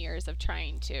 10 years of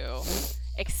trying to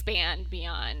expand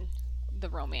beyond the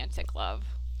romantic love.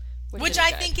 Which is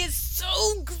I good. think is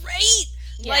so great.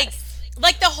 Yes.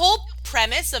 Like the whole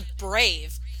premise of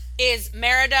Brave is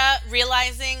Merida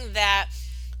realizing that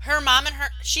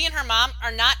she and her mom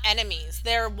are not enemies.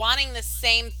 They're wanting the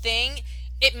same thing.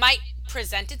 It might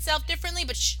present itself differently,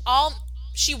 but all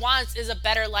she wants is a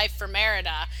better life for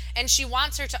Merida, and she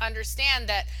wants her to understand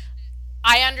that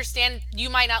I understand you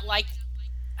might not like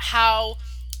how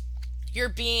you're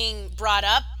being brought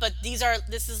up, but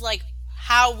this is like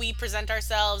how we present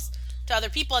ourselves to other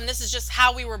people, and this is just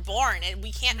how we were born, and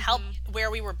we can't help where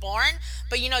we were born,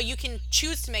 but you can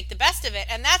choose to make the best of it.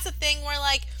 And that's a thing where,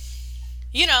 like,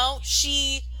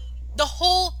 the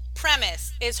whole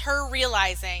premise is her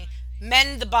realizing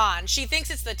mend the bond. She thinks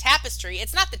it's the tapestry.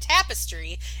 It's not the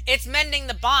tapestry. It's mending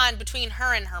the bond between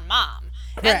her and her mom.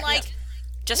 Correct. And like,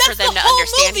 Just for them to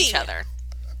understand each movie. other.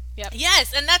 Yep.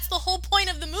 Yes, and that's the whole point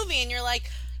of the movie, and you're like,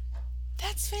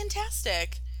 that's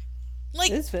fantastic.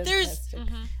 Like, It is there's, fantastic.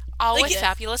 All Like with it-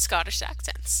 fabulous Scottish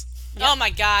accents. oh my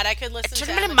god, I could listen to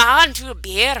Turn me that. man to a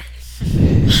beer.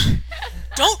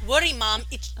 Don't worry, Mom,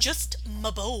 it's just my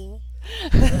bow.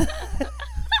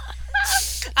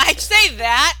 I'd say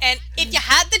that, and if you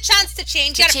had the chance to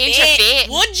change your fate,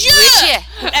 would you?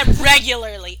 And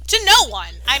regularly. To no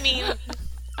one. I mean,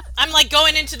 I'm like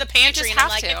going into the pantry just and I'm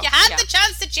have like, to. if you had Yeah. the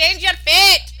chance to change your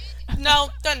fate. No,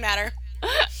 doesn't matter.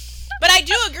 But I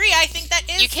do agree. I think that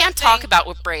is You can't something- talk about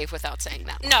with Brave without saying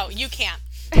that. No, you can't.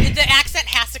 The accent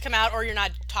has to come out or you're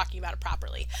not talking about it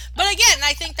properly. But again,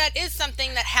 I think that is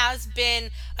something that has been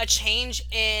a change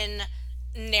in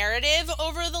narrative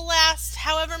over the last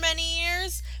however many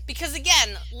years. Because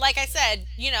again, like I said,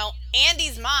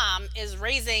 Andy's mom is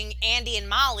raising Andy and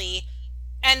Molly,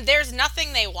 and there's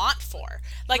nothing they want for.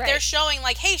 Like, they're Right. showing,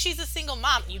 like, hey, she's a single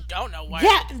mom. You don't know why.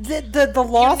 Yeah, the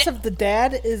loss of the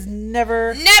dad is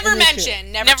never Never an issue.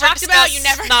 mentioned. Never, Never talked about. You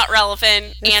discussed, never. Not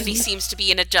relevant. Andy is- seems to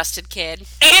be an adjusted kid.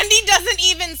 Andy doesn't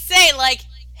even say, like,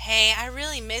 hey, I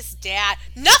really miss Dad.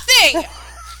 Nothing!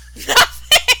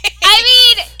 Nothing! I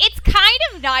mean, it's kind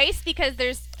of nice because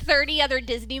there's 30 other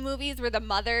Disney movies where the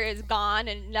mother is gone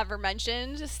and never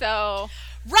mentioned. So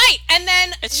Right, and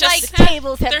then, It's just like, the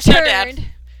tables have There's no dad. turned.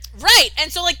 right,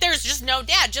 and so, like, there's just no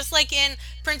dad. Just like in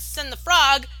Princess and the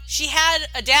Frog, she had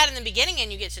a dad in the beginning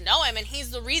and you get to know him, and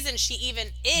he's the reason she even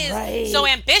is Right. so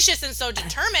ambitious and so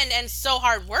determined and so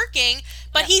hardworking,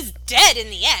 but he's dead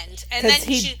in the end. And then Because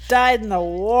he died in the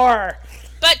war.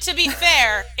 But to be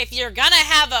fair, if you're gonna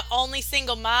have a only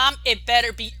single mom, it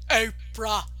better be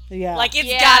Oprah. Yeah. Like, it's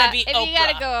Yeah, gotta be if Oprah. you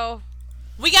gotta go.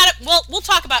 We gotta, well, we'll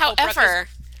talk about Oprah. 'cause However,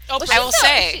 Oprah, I will so-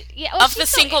 say, yeah, well, of the she's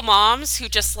so- single moms who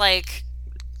just like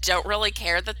don't really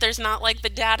care that there's not like the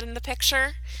dad in the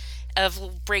picture,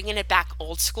 of bringing it back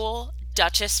old school,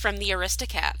 Duchess from the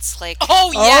Aristocats, like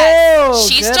oh, yes. Oh,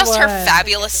 she's good just her one.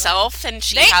 fabulous self, and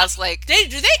she They- has like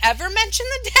Do they ever mention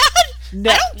the dad?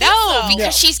 No. I don't think no, so. because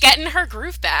No. she's getting her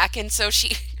groove back, and so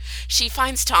she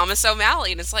finds Thomas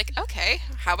O'Malley, and it's like, okay,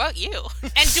 how about you?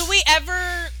 And do we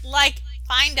ever, like,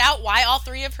 find out why all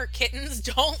three of her kittens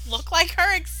don't look like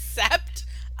her except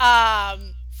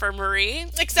For Marie,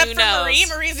 except who for knows? Marie?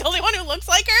 Marie's the only one who looks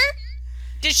like her?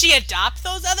 Did she adopt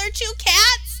those other two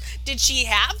cats? Did she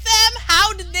have them?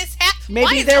 How did this happen? Maybe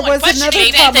Why is there no one was another questioning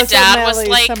Maybe this? the Thomas dad was O'Malley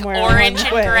like somewhere orange along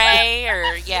and the way. gray,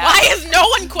 or yeah. Why is no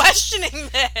one questioning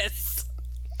this?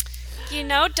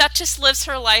 Duchess lives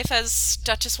her life as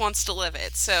Duchess wants to live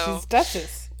it. So She's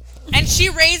Duchess. And she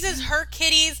raises her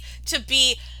kitties to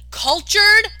be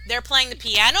cultured. They're playing the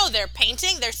piano, they're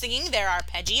painting, they're singing, they're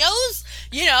arpeggios.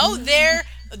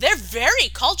 They're very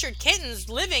cultured kittens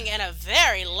living in a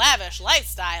very lavish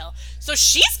lifestyle. So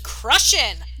she's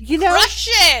crushing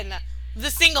the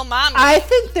single mom. I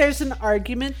think there's an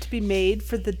argument to be made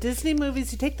for the Disney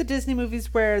movies. You take the Disney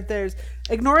movies where there's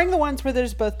ignoring the ones where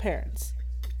there's both parents.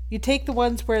 You take the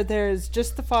ones where there's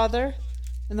just the father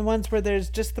and the ones where there's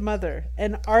just the mother.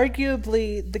 And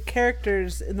arguably the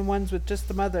characters in the ones with just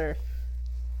the mother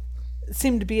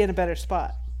seem to be in a better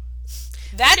spot.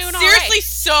 That's doing all seriously right.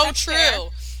 so That's true. fair.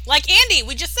 Like Andy,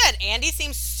 we just said, Andy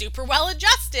seems super well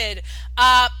adjusted.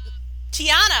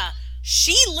 Tiana,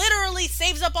 she literally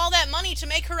saves up all that money to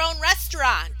make her own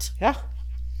restaurant. Yeah.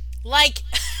 Like,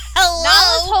 Nala's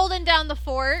hello? holding down the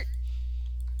fort,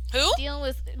 Who? dealing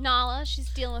with Nala. She's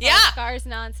dealing with Yeah. all Scar's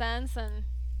nonsense, and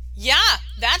Yeah,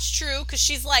 that's true, because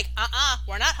she's like,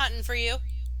 we're not hunting for you.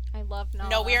 I love Nala.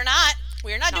 No, we're not.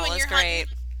 We're not doing Nala's your great.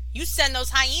 hunting. You send those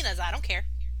hyenas, I don't care.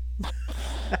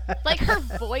 Like, her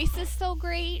voice is so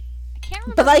great. I can't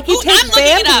remember. But like you Ooh, take I'm looking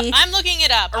Bambi. it up. I'm looking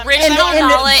it up. Original And-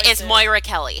 Nala and- is Moira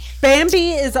Kelly.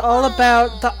 Bambi is all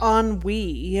about the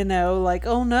ennui, like,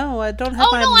 oh no, I don't have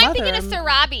Oh my no, mother. I'm thinking of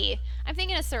Sarabi. I'm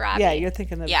thinking of Sarabi. Yeah, you're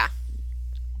thinking of Yeah.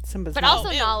 Simba's But mom. also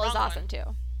ew, Nala's wrong one. awesome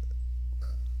too.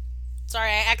 Sorry,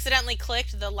 I accidentally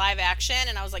clicked the live action,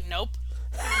 and I was like, nope.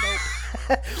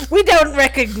 We don't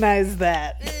recognize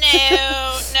that.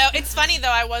 No. it's funny though.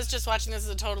 I was just watching, this is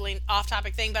a totally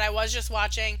off-topic thing, but I was just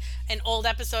watching an old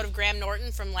episode of Graham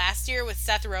Norton from last year with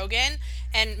Seth Rogen,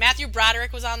 and Matthew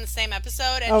Broderick was on the same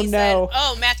episode, and he said,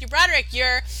 "Oh, Matthew Broderick,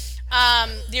 you're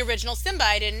the original Simba.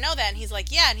 I didn't know that." And he's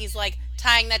like, "Yeah," and he's like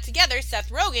tying that together. Seth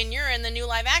Rogen, you're in the new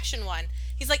live action one.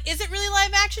 He's like, "Is it really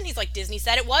live action?" He's like, "Disney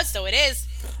said it was, so it is."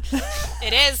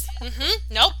 It is.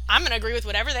 Nope. I'm gonna agree with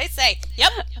whatever they say.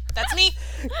 Yep, that's me.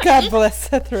 God bless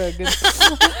Seth Rogen.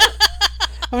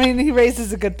 I mean, he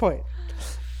raises a good point.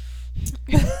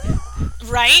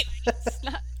 Right?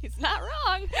 He's not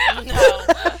wrong. No.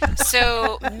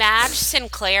 So Madge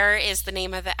Sinclair is the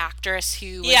name of the actress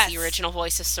who was the original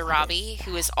voice of Sarabi,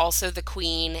 who is also the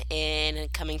queen in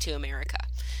Coming to America.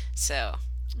 So,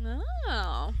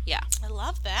 Oh. yeah. I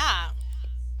love that.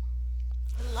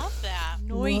 I love that.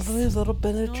 Nice. Lovely little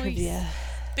bit of trivia.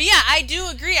 But yeah, I do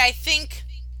agree. I think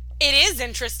it is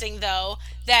interesting, though,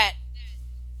 that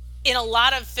in a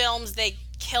lot of films they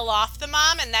kill off the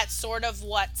mom, and that's sort of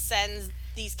what sends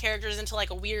these characters into like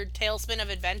a weird tailspin of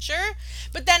adventure.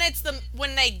 But then it's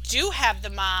when they do have the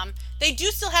mom, they do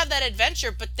still have that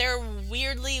adventure, but they're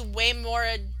weirdly way more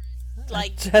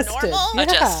like Adjusted. normal. Yeah.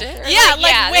 Adjusted. Yeah,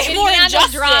 like they way can more handle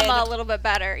adjusted. drama a little bit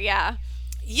better. Yeah.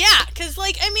 Yeah, because,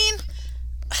 like, I mean,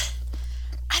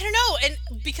 I don't know.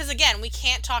 And because, again, we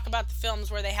can't talk about the films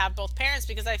where they have both parents,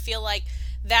 because I feel like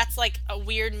that's, like, a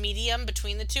weird medium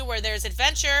between the two, where there's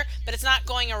adventure, but it's not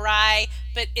going awry,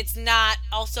 but it's not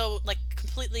also, like,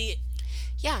 completely...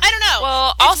 Yeah. I don't know. Well,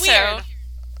 It's also, weird.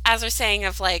 as we're saying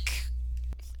of, like,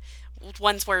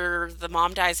 ones where the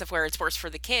mom dies of where it's worse for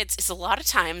the kids, is a lot of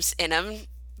times in them,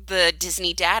 the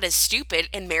Disney dad is stupid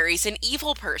and marries an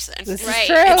evil person. This Right. is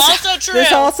true. It's also true.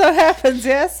 This also happens,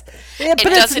 yes. Yeah, It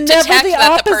but doesn't it's never detect the that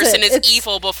the opposite. person is It's-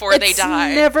 evil before they die.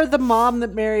 It's never the mom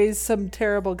that marries some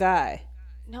terrible guy.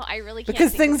 No, I really can't.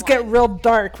 Because think things of get one. real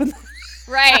dark when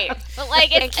Right. But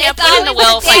like And it's can't it's put in the always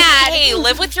will, the like, dad. hey,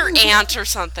 live with your aunt or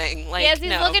something. Like, Yes, he's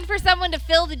no. looking for someone to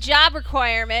fill the job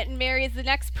requirement and marries the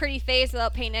next pretty face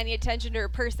without paying any attention to her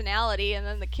personality, and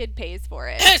then the kid pays for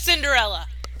it. Cinderella.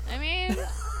 I mean,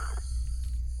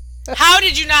 How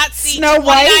did you not see Snow 29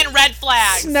 White? red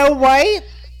flags? Snow White?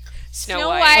 Snow Snow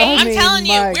White. White. I I'm mean, telling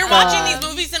you, my we're God. watching these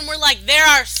movies and we're like, there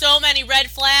are so many red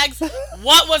flags.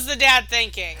 What was the dad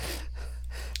thinking?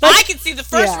 I can see the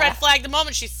first yeah. red flag the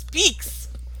moment she speaks.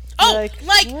 Oh, Like,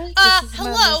 like, what? This is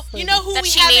not hello. this You know who That we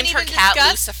she haven't named her even cat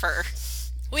discussed? Lucifer.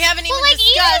 We haven't even well, like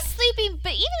discussed. even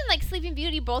in Sleeping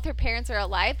Beauty, both her parents are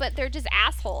alive, but they're just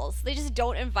assholes. They just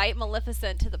don't invite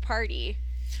Maleficent to the party.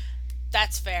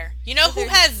 That's fair. You know who they're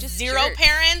has just zero jerks.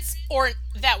 parents, or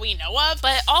that we know of?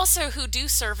 But also who do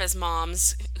serve as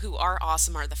moms who are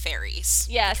awesome are the fairies.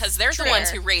 Yes, Because they're true. the ones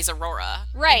who raise Aurora.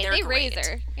 and Right, they're they raise great.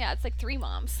 her. Yeah, it's like 3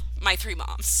 moms. My 3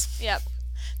 moms. Yep.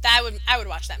 I would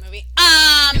watch that movie.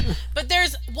 But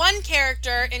there's one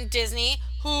character in Disney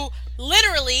who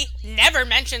literally never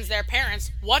mentions their parents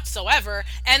whatsoever,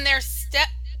 and their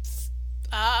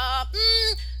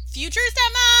future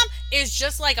stepmom is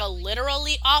just like a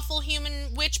literally awful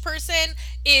human witch person.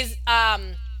 Is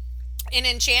in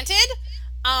Enchanted.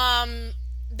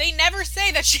 They never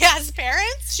say that she has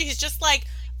parents. She's just like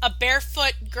a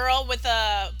barefoot girl with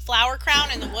a flower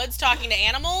crown in the woods talking to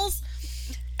animals.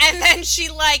 And then she,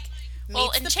 like, Well,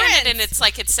 meets the Enchanted, prince.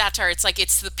 and it's satire. It's like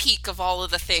it's the peak of all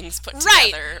of the things put Right,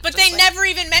 together. but Just they like- never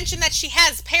even mention that she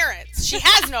has parents. She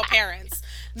has no parents.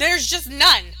 There's just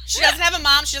none. She doesn't have a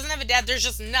mom. She doesn't have a dad. There's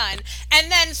just none. And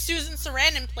then Susan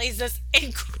Sarandon plays this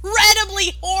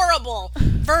incredibly horrible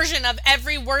version of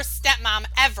every worst stepmom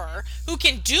ever, who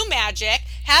can do magic,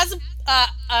 has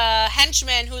a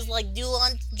henchman who's like, "Do you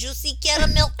want juicy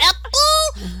caramel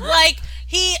apple?" Like,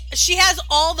 she has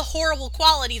all the horrible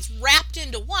qualities wrapped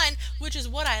into one, which is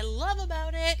what I love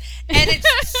about it. And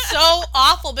it's so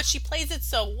awful, but she plays it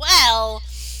so well.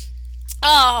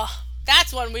 Oh,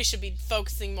 that's one we should be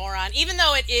focusing more on. Even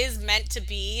though it is meant to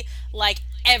be like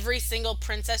every single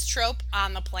princess trope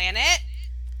on the planet.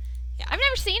 I've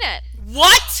never seen it.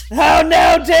 What? Oh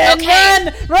no, Dan!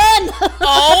 Okay. Run!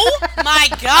 Oh my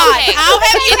God! Okay. How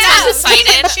have you It's not undecided. seen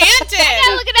I gotta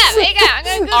Enchanted? look it up. Hang on, I'm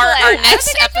gonna Google Our it. I don't next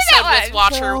think I've seen episode that with one.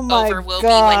 Watcher Oh my Over will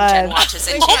be when Jen God. watches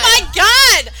Oh Enchanted. my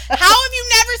God! How have you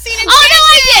never seen Oh Enchanted? no,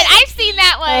 I did. I've seen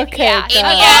that one. Okay, yeah.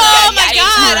 God. Oh my Yeah,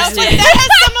 God! I was like, that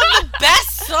has some of the best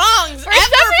songs For ever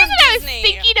some from reason, I was Disney.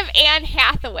 thinking of Anne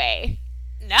Hathaway.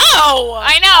 No,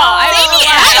 I know. I don't know Maybe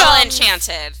why. Adele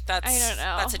Enchanted. That's I don't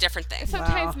know. That's a different thing.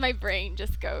 Sometimes Wow. my brain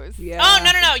just goes. Yeah. Oh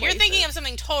no! You're Places. thinking of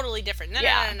something totally different. No.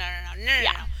 Yeah. No.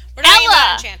 Yeah. We're talking Ella.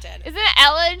 about Enchanted. Isn't it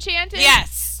Ella Enchanted?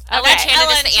 Yes. Ellen Okay. Enchanted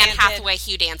Ella is the Anne Enchanted. Hathaway,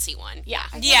 Hugh Dancy one. Yeah.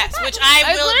 Yes, which I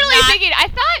I was will literally not. thinking. I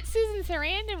thought Susan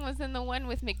Sarandon was in the one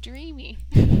with McDreamy.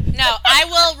 No, I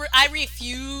will. I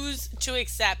refuse to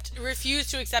accept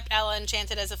Ella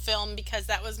Enchanted as a film because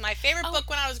that was my favorite book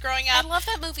when I was growing I up. love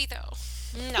that movie though.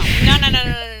 No.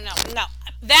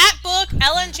 That book,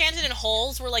 Ella Enchanted and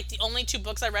Holes, were like the only two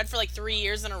books I read for like 3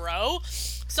 years in a row.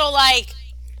 So like,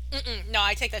 no,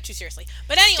 I take that too seriously.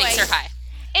 But anyway, Stakes are high.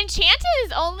 Enchanted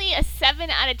is only a 7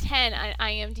 out of 10 on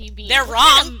IMDb. They're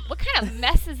wrong. What kind of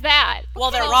mess is that? well,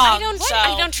 they're Well, wrong.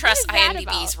 I don't trust what is that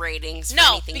IMDb's about? ratings for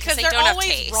No, anything because they they're don't have always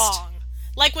taste. wrong.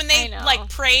 Like when they I know. like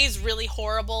praise really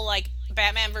horrible like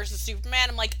Batman versus Superman,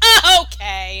 I'm like, oh,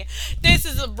 okay, this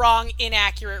is a wrong,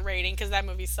 inaccurate rating because that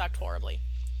movie sucked horribly.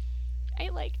 I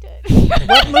liked it.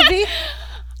 What movie?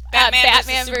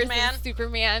 Batman versus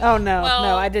Superman. Oh no, Well,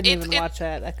 no, I didn't it- even watch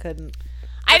that. I couldn't.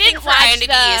 I think didn't for watch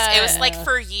IMDb, it was the- like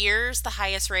for years the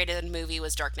highest rated movie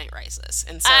was Dark Knight Rises,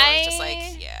 and so it was just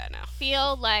like, yeah, no.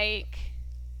 Feel like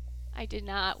I did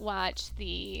not watch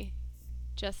the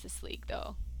Justice League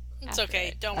though. It's after okay.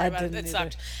 it. Don't I worry about it. didn't It either.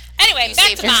 sucked. Anyway, You back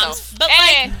saved to moms. yourself.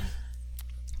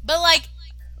 But like,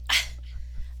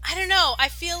 I don't know. I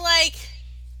feel like,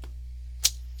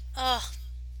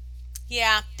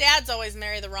 yeah, dads always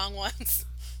marry the wrong ones.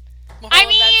 Moral I of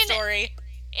mean, that story.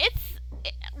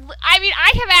 I mean,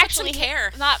 I have actually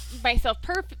care. not myself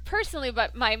personally,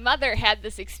 but my mother had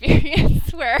this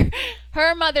experience where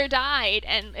her mother died,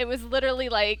 and it was literally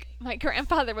like my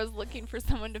grandfather was looking for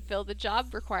someone to fill the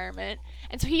job requirement,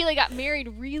 and so he like got married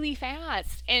really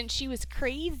fast, and she was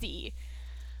crazy,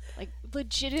 like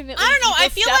legitimately. I don't know. I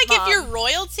evil feel like if stepmom. you're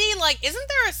royalty, like, isn't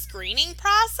there a screening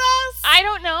process? I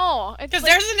don't know. It's Because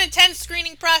like- there's an intense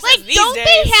screening process like, these don't days.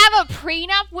 they have a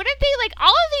prenup? Wouldn't they, like,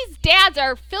 all of these dads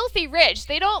are filthy rich.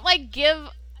 They don't, like, give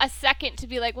a second to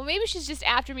be like, well, maybe she's just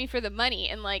after me for the money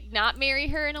and, like, not marry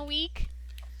her in a week?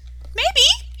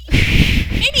 Maybe.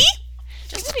 Maybe.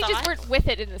 Just Maybe a they just thought. weren't with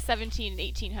it in the 17 and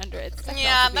 1800s. That's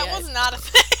Yeah, also that it. was not a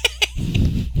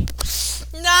thing.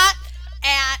 Not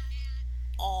at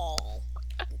all.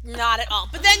 Not at all.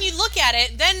 But then you look at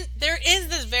it, then there is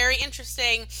this very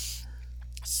interesting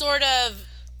sort of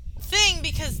thing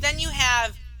because then you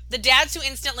have the dads who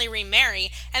instantly remarry,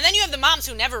 and then you have the moms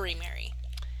who never remarry.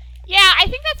 Yeah, I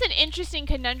think that's an interesting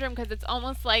conundrum because it's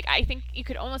almost like I think you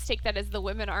could almost take that as the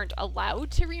women aren't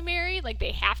allowed to remarry, like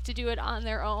they have to do it on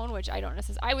their own, which I don't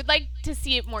necessarily. I would like to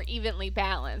see it more evenly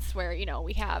balanced, where you know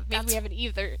we have maybe we have an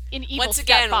evil Once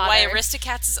again, stepfather. why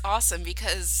Aristocats is awesome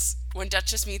because when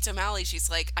Duchess meets O'Malley, she's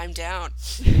like, I'm down.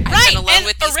 Right, I've been alone and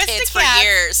with these kids for Aristocats-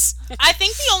 years. I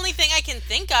think the only thing I can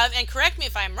think of, and correct me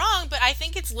if I'm wrong, but I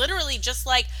think it's literally just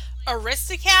like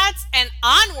Aristocats and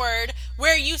Onward,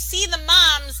 where you see the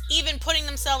moms even putting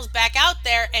themselves back out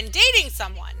there and dating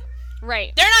someone.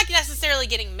 right? They're not necessarily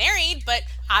getting married, but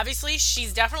obviously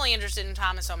she's definitely interested in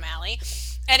Thomas O'Malley.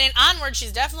 And in Onward,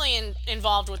 she's definitely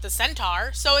involved with the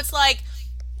Centaur. So it's like,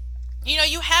 you know,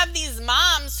 you have these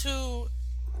moms who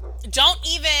don't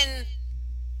even,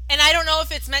 and I don't know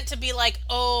if it's meant to be like,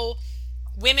 oh,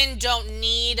 women don't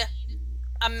need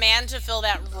a man to fill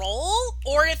that role,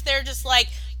 or if they're just like,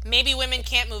 maybe women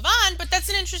can't move on. But that's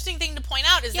an interesting thing to point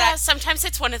out is Yeah, that sometimes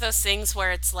it's one of those things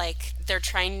where it's like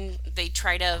they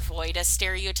try to avoid a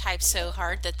stereotype so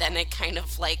hard that then it kind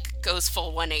of like goes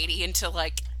full 180 into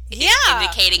like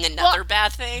indicating another Well,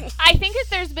 bad thing. I think that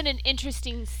there's been an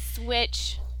interesting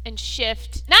switch and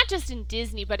shift, not just in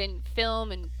Disney, but in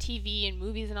film and TV and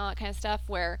movies and all that kind of stuff,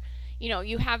 where, you know,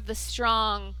 you have the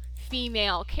strong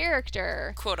female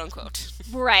character, Quote unquote.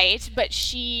 right, but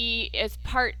she is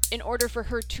in order for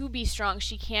her to be strong,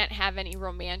 she can't have any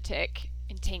romantic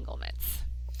entanglements.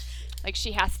 Like,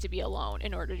 she has to be alone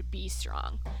in order to be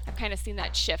strong. I've kind of seen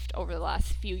that shift over the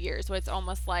last few years, where it's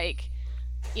almost like,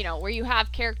 you know, where you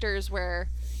have characters where,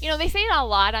 you know, they say it a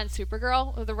lot on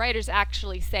Supergirl. Or the writers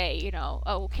actually say, you know,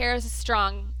 oh, Kara's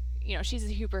strong, you know, she's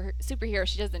a superhero,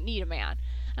 she doesn't need a man.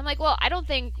 I'm like, well, I don't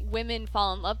think women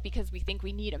fall in love because we think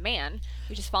we need a man.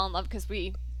 We just fall in love because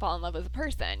we fall in love with a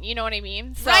person. You know what I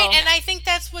mean? So, right, and I think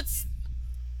that's what's.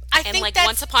 I And think like that's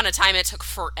once upon a time, it took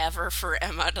forever for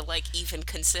Emma to like even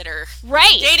consider.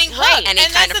 right, dating right. Hook, Any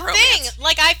and kind that's of the romance. thing.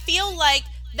 Like, I feel like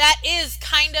that is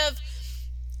kind of.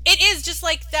 It is just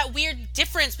like that weird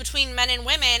difference between men and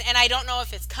women, and I don't know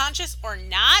if it's conscious or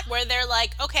not, where they're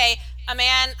like, okay, a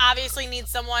man obviously needs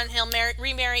someone, he'll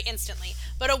remarry instantly.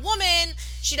 But a woman,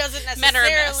 she doesn't Men are a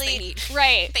mess. necessarily. They need.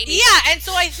 Right. They need. Yeah, and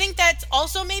so I think that's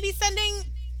also maybe sending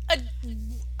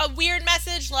a weird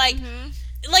message, like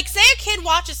say a kid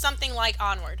watches something like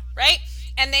Onward, right?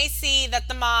 And they see that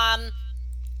the mom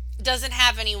doesn't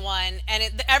have anyone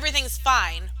and everything's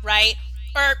fine, right?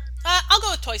 Or I'll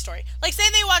go with Toy Story. Like, say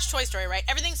they watch Toy Story, right?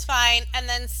 Everything's fine, and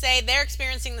then say they're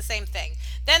experiencing the same thing.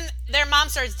 Then their mom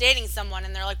starts dating someone,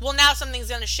 and they're like, well, now something's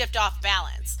going to shift off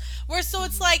balance. Where, so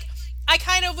it's like, I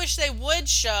kind of wish they would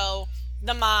show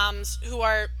the moms who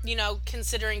are,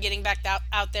 considering getting back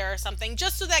out there or something,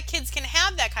 just so that kids can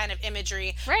have that kind of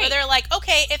imagery. Right. Where they're like,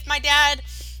 okay, if my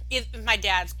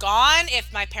dad's gone,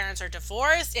 if my parents are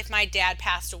divorced, if my dad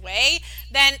passed away,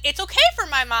 then it's okay for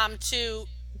my mom to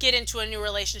get into a new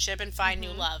relationship and find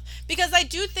new love. Because I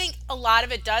do think a lot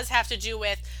of it does have to do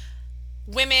with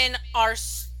women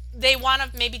they want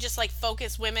to maybe just like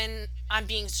focus women on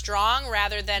being strong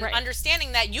rather than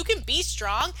understanding that you can be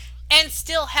strong and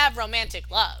still have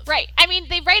romantic love. Right. I mean,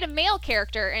 they write a male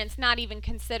character and it's not even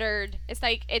considered, it's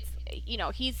like,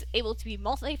 he's able to be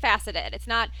multifaceted. It's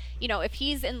not, if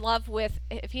he's in love with,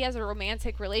 if he has a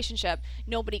romantic relationship,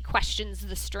 nobody questions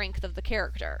the strength of the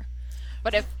character.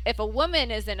 But if a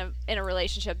woman is in a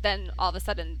relationship, then all of a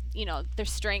sudden, their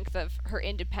strength of her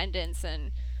independence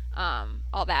and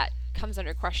all that comes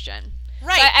under question.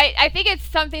 Right. So I think it's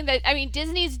something that,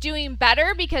 Disney's doing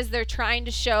better because they're trying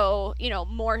to show,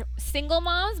 more single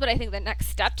moms. But I think the next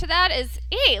step to that is,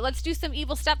 hey, let's do some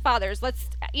evil stepfathers. Let's,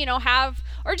 have,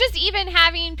 or just even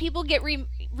having people get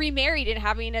remarried and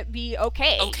having it be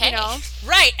okay. Okay.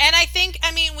 Right. And I think,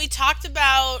 we talked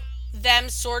about them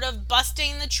sort of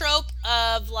busting the trope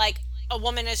of like a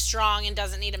woman is strong and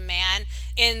doesn't need a man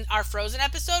in our Frozen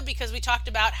episode, because we talked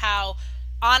about how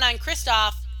Anna and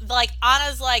Kristoff, like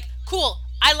Anna's like, cool,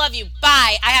 I love you,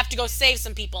 bye, I have to go save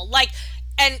some people, like,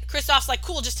 and Kristoff's like,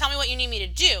 cool, just tell me what you need me to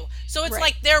do. So it's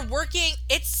like they're working,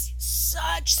 it's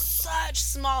such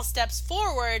small steps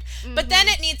forward, but then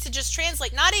it needs to just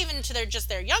translate not even to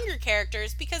their younger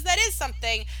characters, because that is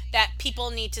something that people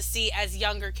need to see as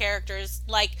younger characters,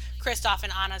 like Kristoff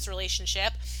and Anna's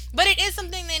relationship, but it is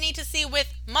something they need to see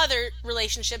with mother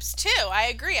relationships too. I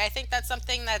agree. I think that's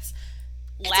something that's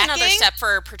lacking. It's another step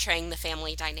for portraying the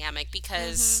family dynamic,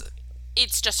 because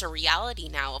it's just a reality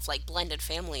now of like blended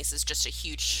families is just a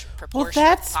huge proportion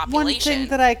of the population. Well, that's one thing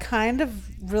that I kind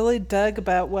of really dug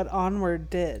about what Onward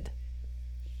did.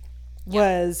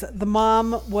 Was the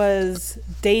mom was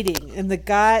dating and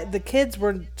the kids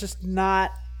were just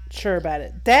not sure about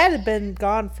it. Dad had been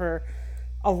gone for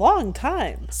a long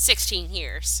time, 16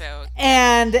 years, so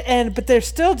but they're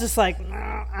still just like, no,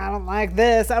 I don't like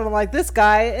this, I don't like this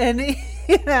guy, and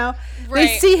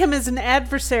they see him as an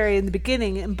adversary in the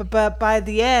beginning, but by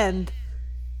the end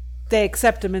they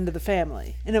accept him into the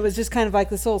family, and it was just kind of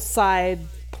like this little side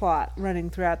plot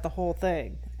running throughout the whole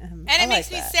thing. And it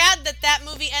makes me sad that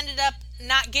movie ended up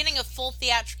not getting a full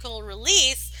theatrical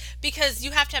release, because you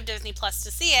have to have Disney Plus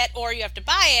to see it, or you have to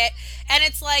buy it, and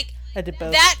it's like, I did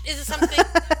both. That is something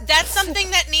that's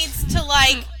something that needs to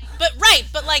like, but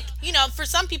like, for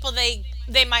some people they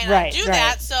might not do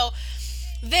that, so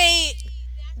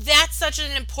that's such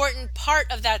an important part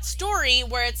of that story,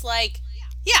 where it's like,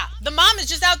 yeah, the mom is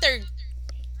just out there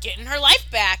getting her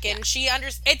life back, and she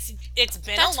it's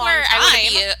been that's a long where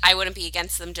time. I wouldn't be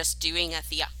against them just doing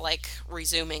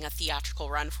resuming a theatrical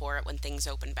run for it when things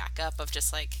open back up, of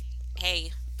just like,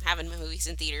 hey, having movies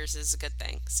in theaters is a good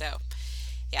thing. So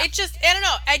yeah. It just, I don't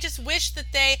know, I just wish that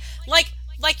they like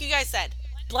you guys said,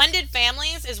 blended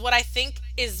families is what I think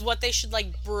is what they should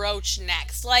like broach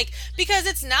next, like, because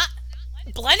it's not,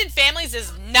 blended families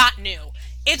is not new,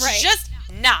 it's just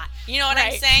not, you know what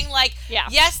I'm saying? Like,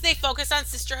 yes, they focus on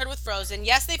sisterhood with Frozen,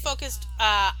 yes, they focused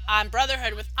on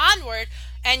brotherhood with Onward,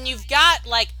 and you've got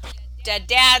like dead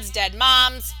dads, dead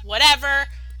moms, whatever,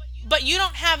 but you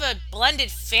don't have a blended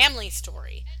family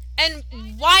story. And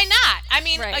why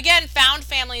not? Again, found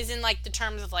families in like the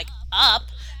terms of like Up,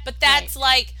 but that's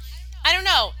like, I don't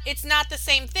know, it's not the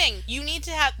same thing.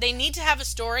 They need to have a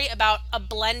story about a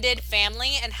blended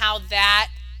family and how that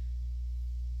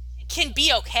can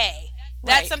be okay.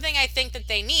 That's something I think that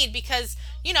they need, because,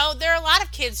 there are a lot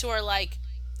of kids who are like,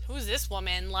 who's this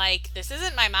woman? Like, this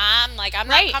isn't my mom. Like, I'm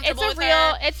not comfortable with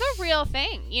her. It's a real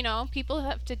thing. People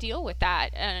have to deal with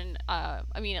that. And,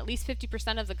 at least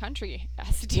 50% of the country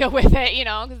has to deal with it,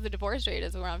 because the divorce rate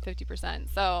is around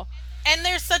 50%. So. And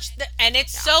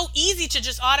it's so easy to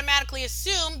just automatically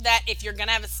assume that if you're going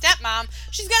to have a stepmom,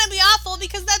 she's going to be awful,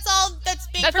 because that's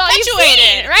being perpetuated. All you've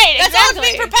seen. Right, that's exactly. all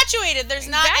being perpetuated. There's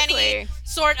not any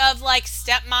sort of like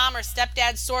stepmom or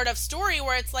stepdad sort of story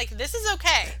where it's like, this is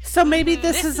okay. So maybe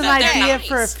this is an idea nice.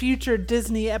 for a future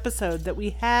Disney episode, that we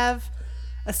have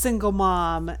a single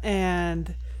mom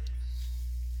and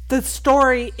the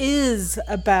story is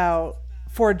about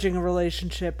forging a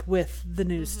relationship with the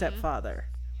new stepfather.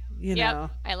 you Yep. know.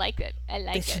 I like it. I They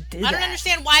like it. should do I don't that.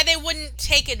 understand why they wouldn't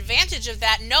take advantage of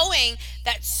that, knowing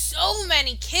that so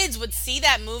many kids would see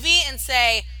that movie and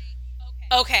say,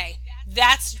 okay,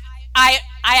 that's I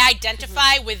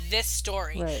identify with this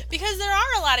story. Right. Because there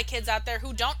are a lot of kids out there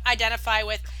who don't identify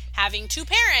with having two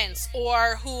parents,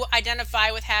 or who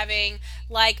identify with having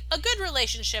like a good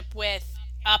relationship with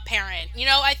a parent. You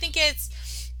know, I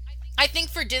think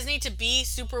for Disney to be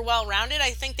super well rounded,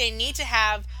 I think they need to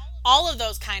have all of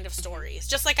those kind of stories.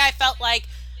 Just like I felt like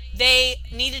they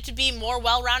needed to be more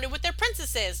well rounded with their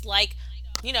princesses. Like,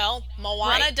 you know,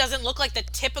 Moana Right. doesn't look like the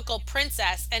typical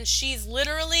princess, and she's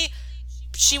literally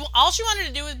all she wanted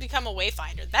to do was become a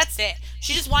wayfinder. That's it.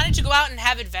 She just wanted to go out and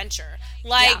have adventure.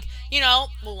 Like, you know,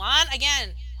 Mulan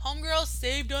again, homegirl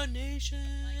saved our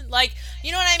nation. Like,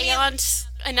 you know what I mean? And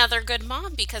another good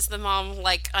mom, because the mom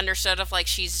like understood of like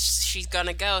she's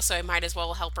gonna go, so I might as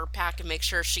well help her pack and make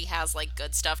sure she has like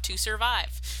good stuff to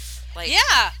survive. Like,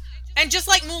 Yeah. And just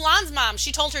like Mulan's mom,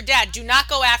 she told her dad, do not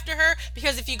go after her,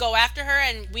 because if you go after her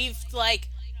and we've like,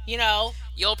 you know,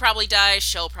 you'll probably die,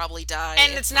 she'll probably die,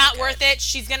 and it's not worth good. it,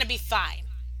 she's gonna be fine.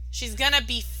 She's gonna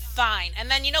be fine.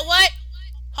 And then you know what?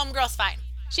 Homegirl's fine.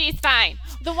 She's fine.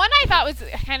 The one I thought was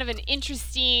kind of an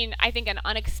interesting, I think an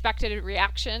unexpected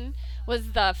reaction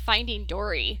was the Finding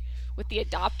Dory with the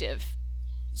adoptive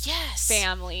Yes.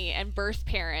 family and birth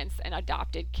parents and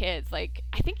adopted kids. Like,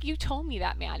 I think you told me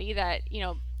that, Maddie, that, you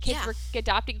know,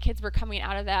 adopted kids were coming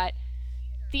out of that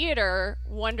theater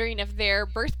wondering if their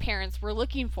birth parents were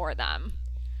looking for them.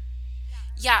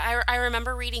 Yeah, I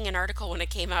remember reading an article when it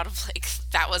came out of like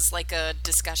that was like a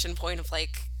discussion point of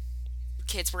like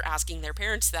kids were asking their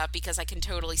parents that, because I can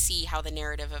totally see how the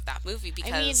narrative of that movie,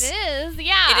 because I mean, it is,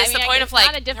 yeah. it is I mean, the point it's of like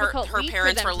not a difficult her leap for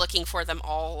parents them were to- looking for them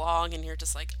all along, and you're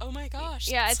just like, oh my gosh.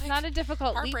 Yeah, that's, it's like, not a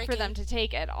difficult leap for them heartbreaking. to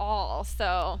take at all.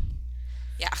 So,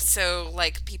 Yeah, so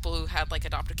like people who had like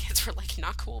adopted kids were like,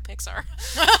 not cool, Pixar.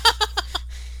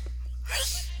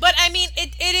 But I mean,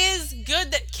 it is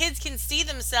good that kids can see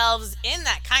themselves in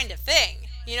that kind of thing.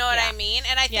 You know what Yeah. I mean?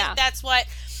 And I think Yeah. that's what,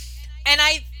 and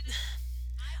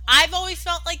I've always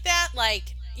felt like that,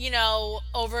 like, you know,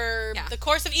 over Yeah. the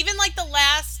course of even like the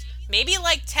last maybe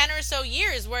like 10 or so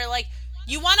years, where like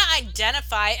you want to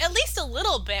identify at least a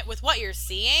little bit with what you're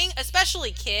seeing,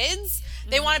 especially kids.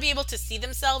 They want to be able to see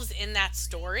themselves in that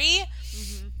story.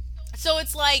 So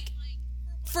it's like,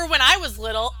 for when I was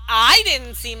little, I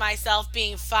didn't see myself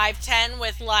being 5'10"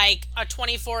 with like a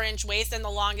 24-inch waist and the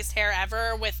longest hair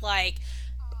ever, with like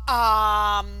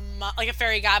a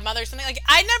fairy godmother or something. Like,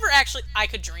 I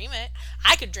could dream it.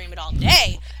 I could dream it all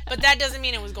day, but that doesn't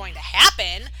mean it was going to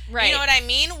happen. Right. You know what I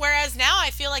mean? Whereas now I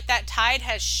feel like that tide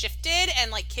has shifted,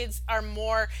 and like kids are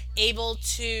more able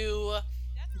to,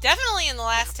 definitely in the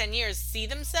last 10 years, see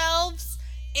themselves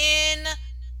in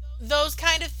those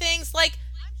kind of things. Like,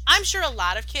 I'm sure a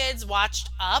lot of kids watched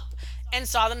Up and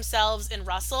saw themselves in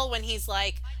Russell when he's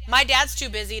like, my dad's too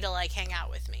busy to like hang out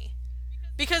with me.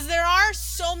 Because there are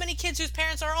so many kids whose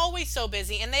parents are always so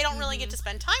busy, and they don't really get to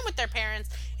spend time with their parents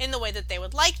in the way that they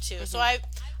would like to. So I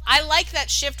like that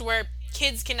shift where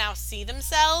kids can now see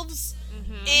themselves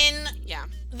in Yeah.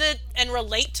 and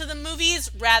relate to the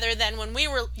movies, rather than when we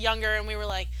were younger and we were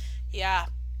like, yeah,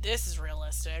 this is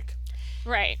realistic.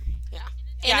 right. Yeah.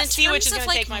 Yeah, And in see which terms is of gonna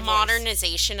like take my voice.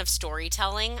 modernization of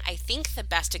storytelling, I think the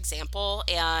best example,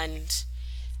 and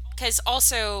because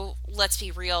also, let's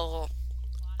be real,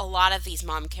 a lot of these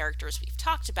mom characters we've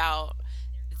talked about,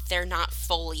 they're not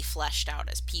fully fleshed out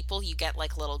as people. You get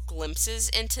like little glimpses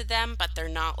into them, but they're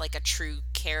not like a true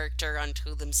character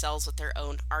unto themselves with their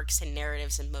own arcs and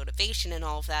narratives and motivation and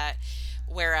all of that.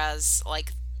 Whereas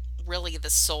like really the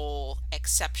sole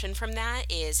exception from that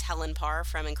is Helen Parr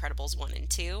from Incredibles 1 and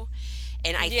 2.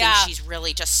 And I Yeah. think she's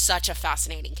really just such a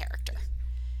fascinating character.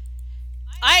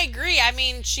 I agree. I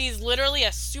mean, she's literally a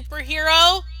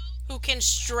superhero who can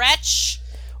stretch.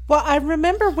 Well, I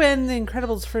remember when The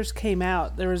Incredibles first came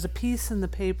out, there was a piece in the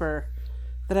paper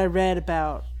that I read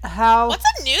about how... What's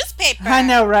a newspaper? I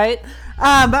know, right?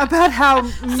 About how...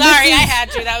 Sorry, I had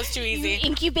to. That was too easy.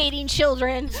 Incubating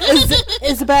children.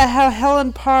 is about how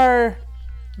Helen Parr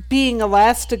being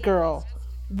Elastigirl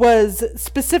was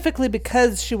specifically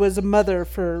because she was a mother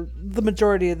for the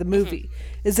majority of the movie.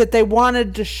 Is that they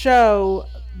wanted to show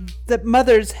that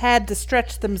mothers had to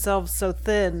stretch themselves so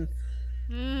thin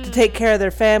to take care of their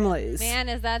families. Man,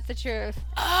 is that the truth?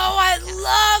 Oh, I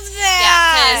love Yeah,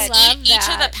 that. because love each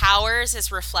of that. the powers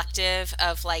is reflective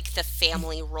of like the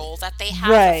family role that they have.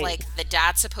 Right. Of, like the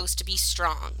dad's supposed to be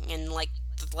strong and like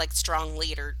strong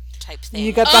leader type thing.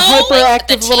 You got the Oh,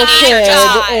 hyperactive the little teenager kid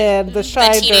just- and the the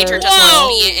shy teenager bird. just Whoa.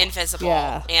 wants to be invisible,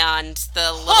 Yeah. and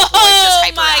the little boy's just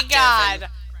Oh hyperactive. my god.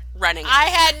 and- running. I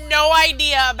had no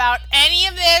idea about any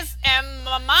of this, and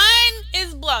my mind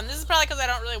is blown. This is probably because I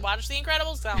don't really watch The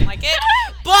Incredibles, so I don't like it.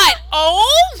 But,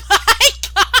 oh my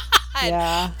God.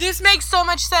 Yeah. This makes so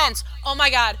much sense. Oh my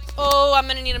God. Oh, I'm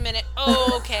going to need a minute.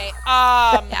 Oh, okay.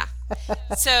 Yeah.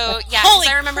 So, yeah, 'cause Holy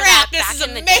I remember crap, that this back is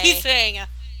in the day. amazing.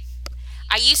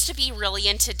 I used to be really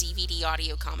into DVD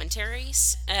audio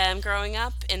commentaries growing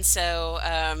up, and so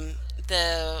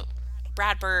the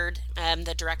Brad Bird,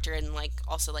 the director and like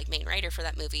also like main writer for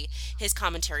that movie, his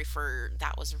commentary for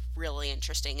that was really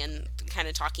interesting and kind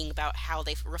of talking about how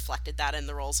they reflected that in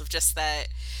the roles of just that.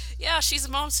 Yeah, she's a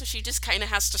mom, so she just kind of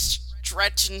has to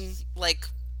stretch and like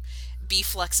be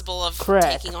flexible of Correct.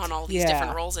 taking on all these Yeah.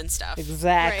 different roles and stuff.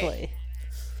 Exactly.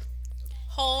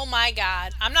 Oh my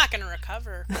God. I'm not going to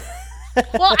recover.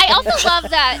 Well, I also love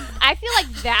that. I feel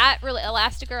like that really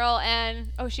Elastigirl and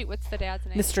oh shoot, what's the dad's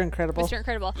name? Mr. Incredible. Mr.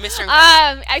 Incredible. Mr.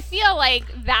 Incredible. I feel like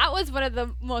that was one of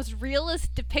the most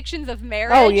realist depictions of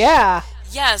marriage. Oh, yeah.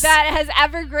 Yes. That has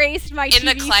ever graced my in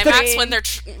TV the climax screen. when they're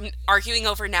arguing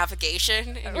over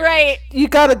navigation. And you're right. You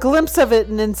got a glimpse of it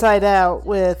in Inside Out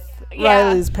with Yeah.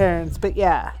 Riley's parents, but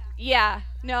yeah. Yeah.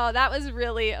 No, that was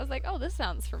really. I was like, oh, this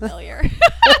sounds familiar.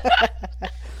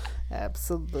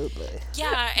 Absolutely.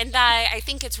 Yeah, and I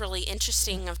think it's really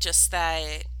interesting of just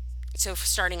that. So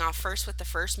starting off first with the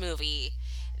first movie,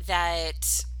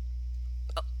 that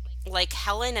like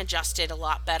Helen adjusted a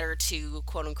lot better to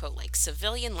quote unquote like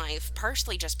civilian life,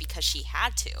 partially just because she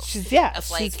had to. She's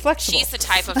Like flexible. she's the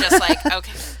type of just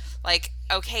like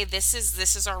okay, this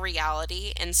is our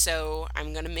reality, and so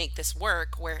I'm gonna make this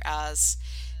work. Whereas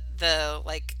the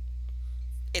like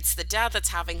it's the dad that's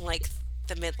having like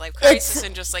the midlife crisis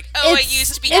and just like, oh, I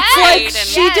used to be It's great, like and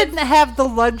she didn't have the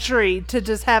luxury to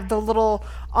just have the little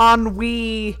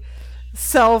ennui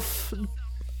self,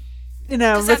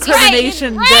 that's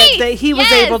recrimination right, that he was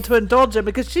yes. able to indulge in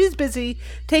because she's busy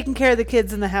taking care of the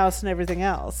kids in the house and everything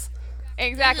else.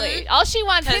 Exactly. All she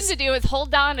wants him to do is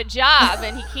hold down a job,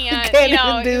 and he can't. Can't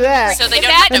even do that. So they Is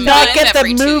don't that have to And move not get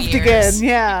every them 2 moved years. again.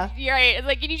 Yeah. You're right. It's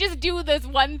like, can you just do this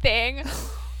one thing?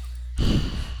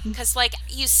 Because, like,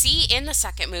 you see in the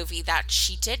second movie that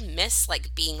she did miss,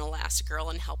 like, being Elastigirl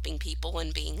and helping people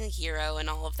and being a hero and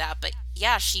all of that. But,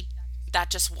 yeah, that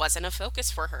just wasn't a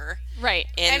focus for her. Right.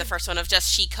 In And- the first one of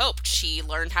just she coped. She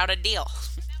learned how to deal.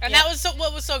 And that was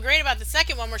what was so great about the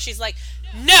second one, where she's like,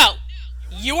 no,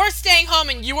 you are staying home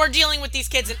and you are dealing with these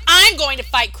kids, and I'm going to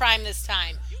fight crime this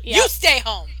time. Yep. You stay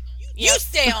home. You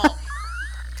stay home.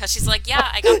 Because she's like, yeah,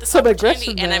 I got this Some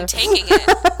opportunity aggression and there. I'm taking it.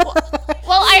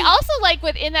 Well, I also like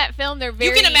within that film, they're very.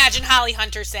 You can imagine Holly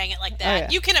Hunter saying it like that. Oh, yeah.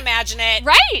 You can imagine it.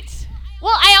 Right.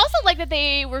 Well, I also like that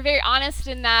they were very honest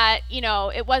in that,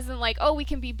 it wasn't like, oh, we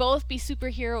can both be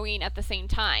superheroine at the same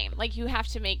time. Like, you have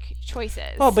to make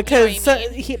choices. Well, because You know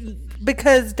what I mean?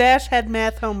 because Dash had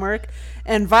math homework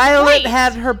and Violet Right.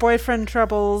 had her boyfriend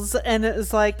troubles, and it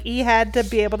was like he had to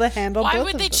be able to handle Why both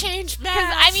would of they them. change math?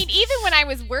 Because, I mean, even when I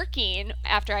was working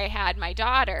after I had my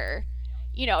daughter,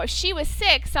 if she was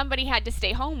sick, somebody had to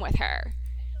stay home with her.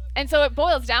 And so it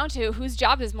boils down to whose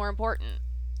job is more important.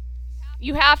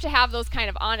 You have to have those kind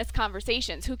of honest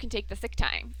conversations. Who can take the sick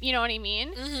time? You know what I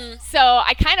mean? Mm-hmm. So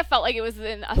I kind of felt like it was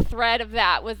in a thread of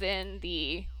that was in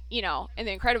the, in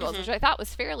The Incredibles, which I thought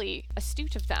was fairly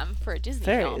astute of them for a Disney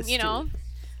Very film, astute.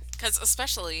 Because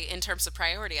especially in terms of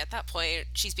priority, at that point,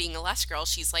 she's being Elastigirl.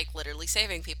 She's like literally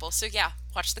saving people. So yeah,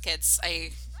 watch the kids. I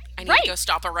need Right. to go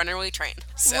stop a runaway train.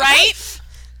 So. Right?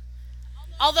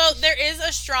 Although there is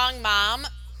a strong mom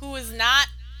who is not,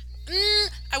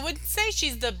 I wouldn't say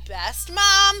she's the best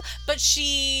mom, but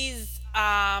she's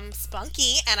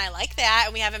spunky, and I like that.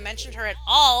 And we haven't mentioned her at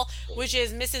all, which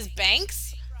is Mrs.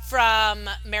 Banks from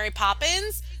Mary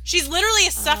Poppins. She's literally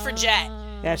a suffragette.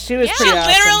 Yeah, she was She pretty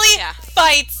awesome. literally Yeah.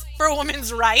 fights for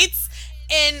women's rights,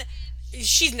 and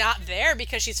she's not there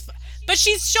because but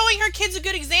she's showing her kids a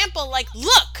good example. Like,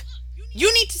 look,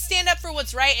 you need to stand up for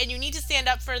what's right, and you need to stand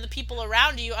up for the people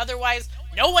around you. Otherwise,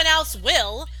 no one else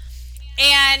will.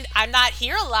 And I'm not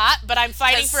here a lot, but I'm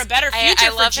fighting for a better future I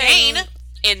for love Jane.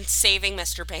 in Saving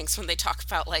Mr. Banks when they talk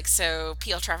about like, so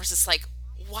P.L. Travers is like,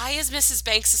 why is Mrs.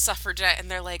 Banks a suffragette? And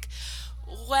they're like,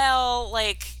 well,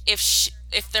 like if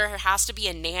there has to be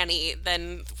a nanny,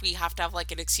 then we have to have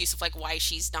like an excuse of like why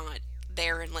she's not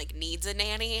there and like needs a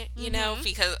nanny, you know,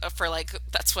 because for like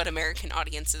that's what American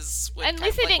audiences would And at kind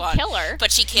least of, they like, didn't want. kill her.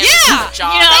 But she can't just do Yeah, her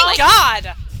job thank like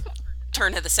God.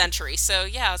 turn of the century. So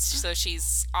yeah, so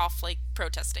she's off like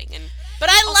protesting and But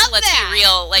I also love let's that. be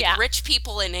real, like Yeah. rich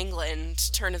people in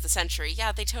England turn of the century,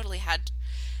 yeah, they totally had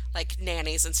like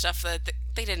nannies and stuff that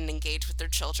they didn't engage with their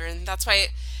children. That's why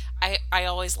I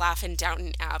always laugh in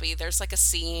Downton Abbey. There's like a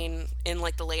scene in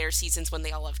like the later seasons when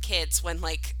they all have kids when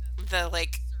like the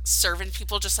like servant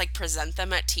people just like present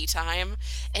them at tea time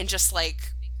and just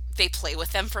like they play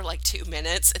with them for like 2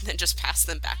 minutes and then just pass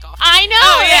them back off. I know.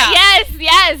 Oh, yeah.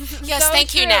 Yes. Yes, so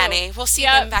thank you, true. Nanny. We'll see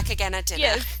Yep. them back again at dinner.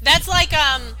 Yes. That's like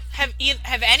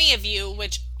have any of you,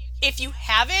 which if you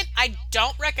haven't, I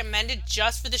don't recommend it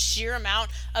just for the sheer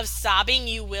amount of sobbing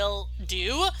you will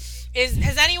do.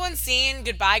 Has anyone seen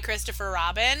Goodbye Christopher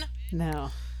Robin?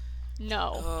 No.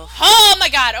 No. Oh my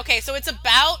god. Okay, so it's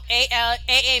about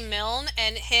A.A. Milne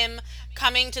and him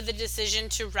coming to the decision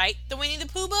to write the Winnie the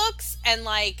Pooh books, and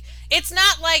like it's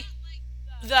not like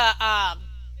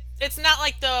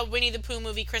the Winnie the Pooh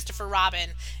movie Christopher Robin.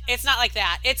 It's not like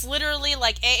that. It's literally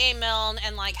like A.A. Milne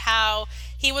and like how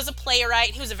he was a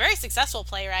playwright. He was a very successful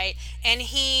playwright, and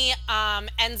he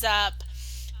ends up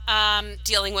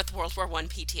Dealing with World War I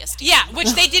PTSD. yeah,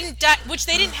 which they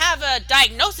didn't have a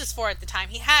diagnosis for at the time.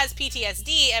 He has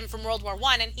PTSD and from World War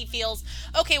I, and he feels,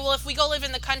 okay, well, if we go live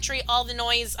in the country, all the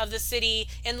noise of the city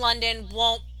in London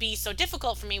won't be so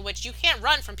difficult for me, which you can't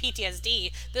run from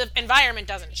PTSD. The environment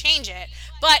doesn't change it.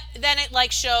 But then it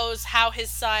like shows how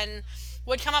his son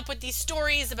would come up with these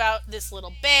stories about this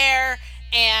little bear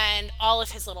and all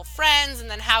of his little friends, and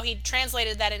then how he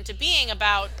translated that into being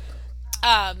about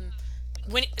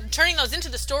when turning those into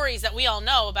the stories that we all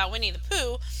know about Winnie the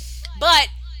Pooh. But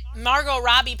Margot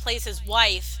Robbie plays his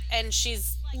wife, and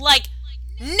she's like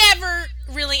never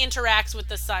really interacts with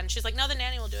the son. She's like, no, the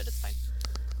nanny will do it. It's fine.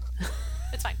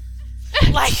 It's fine.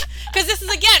 Like, because this is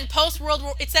again post World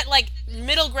War. It's that like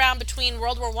middle ground between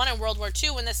World War I and World War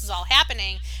II when this is all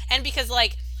happening, and because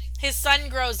like his son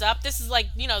grows up. This is like,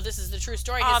 this is the true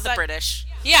story. Ah, His the son, British.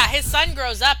 yeah, his son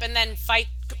grows up and then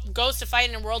goes to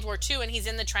fight in World War II, and he's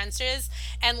in the trenches,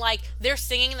 and like they're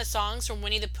singing the songs from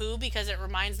Winnie the Pooh because it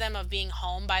reminds them of being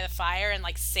home by the fire and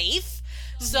like safe.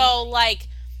 So like,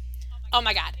 oh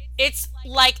my god, it's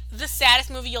like the saddest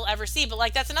movie you'll ever see. But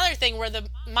like that's another thing where the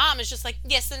mom is just like,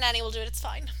 yes, the nanny will do it. It's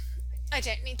fine. I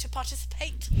don't need to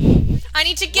participate. I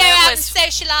need to go Well, it out and was-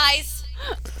 socialize.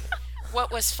 What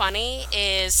was funny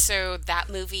is so that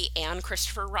movie and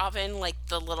Christopher Robin, like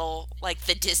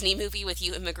the Disney movie with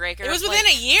Ewan McGregor. It was like, within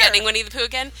a year. Getting Winnie the Pooh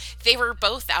again. They were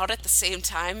both out at the same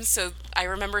time. So I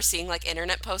remember seeing like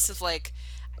internet posts of like,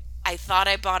 I thought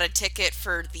I bought a ticket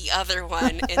for the other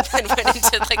one and then went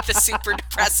into like the super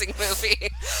depressing movie.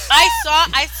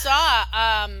 I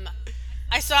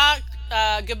saw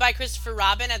Goodbye Christopher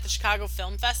Robin at the Chicago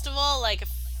Film Festival like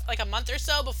a month or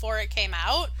so before it came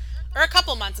out. Or a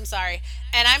couple months, I'm sorry.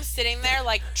 And I'm sitting there,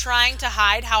 like, trying to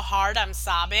hide how hard I'm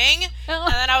sobbing. Oh.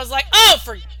 And then I was like, oh,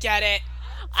 forget it.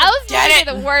 I was Forget really it.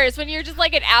 the worst when you're just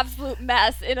like an absolute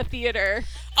mess in a theater.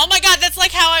 Oh my god, that's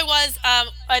like how I was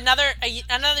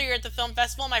another year at the film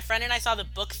festival. My friend and I saw The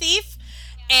Book Thief.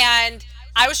 And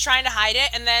I was trying to hide it.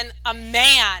 And then a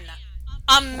man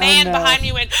no. behind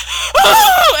me went,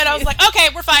 oh! And I was like, okay,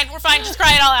 we're fine. Just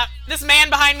cry it all out. This man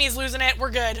behind me is losing it.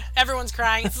 We're good. Everyone's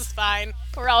crying. This is fine.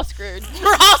 We're all screwed.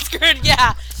 We're all screwed,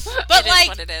 yeah. But It is like,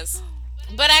 what it is.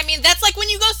 but I mean, that's like when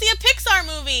you go see a Pixar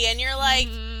movie and you're like,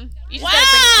 You just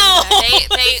wow, gotta bring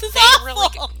They this is really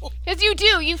awful. because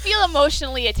you feel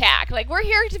emotionally attacked. Like we're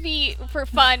here to be for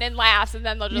fun and laughs, and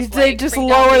then they'll just They like, just bring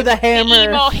down lower the hammer.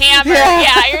 emo hammer. Yeah.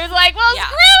 Yeah, you're like, well, Yeah.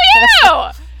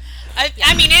 screw you.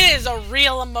 I mean, it is a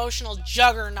real emotional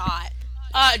juggernaut.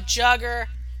 Juggernaut.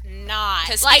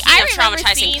 Because Like speaking I of remember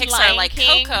traumatizing seeing Pixar, Lion like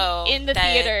King Coco, in the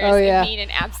that- theaters Oh, yeah. and being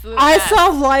an absolute I mess. saw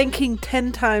Lion King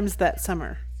 10 times that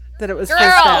summer that it was Girl.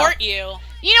 first out. Support you.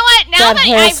 You know what? Now That that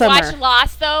whole I've summer. watched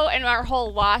Lost, though, and our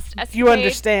whole Lost escapade, You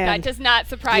understand. that does not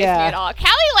surprise Yeah. me at all.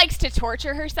 Callie likes to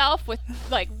torture herself with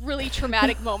like really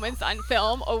traumatic moments on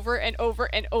film over and over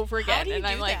and over again, do you and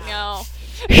I'm do like, that? no.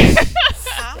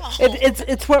 Ow.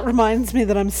 It's what reminds me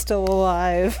that I'm still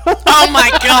alive. Oh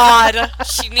my god.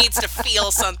 She needs to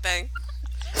feel something.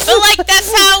 But like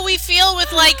that's how we feel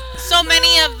with like so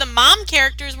many of the mom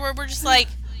characters where we're just like,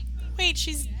 wait,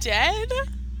 she's dead?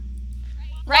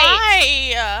 Right.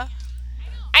 Why?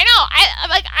 I know.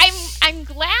 I'm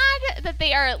glad that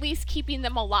they are at least keeping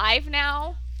them alive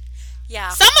now. Yeah.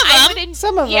 Some of I them. would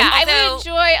Some of them. Yeah, I Although- would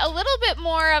enjoy a little bit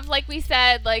more of, like we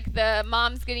said, like the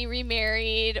mom's getting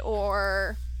remarried,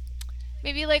 or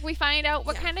maybe like we find out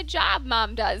what kind of job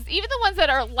mom does. Even the ones that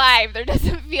are alive, there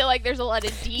doesn't feel like there's a lot of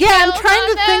details. Yeah, I'm trying on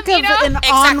to them, think you of know? an Exactly, that's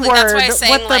why I onward was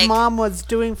saying, what the like- mom was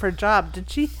doing for a job. Did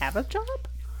she have a job?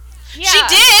 Yeah. She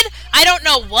did. I don't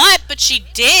know what, but she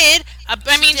did. I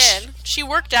mean, did. she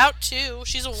worked out too.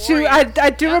 She's a She, warrior. I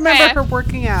do remember Okay. her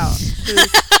working out. She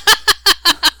was-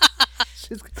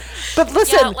 But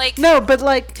listen, Yeah, like-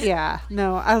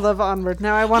 no, I love Onward.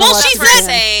 Now I want to Well, watch she it For said- again.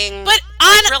 saying, But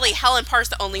like, on- really, Helen Parr's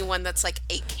the only one that's like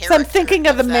a character. So I'm thinking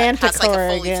of the that has like a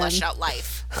Manticore fully again. fleshed out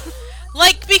life.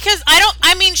 Like, because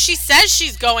she says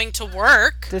she's going to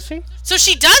work. Does she? So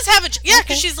she does have because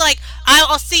Okay. she's like,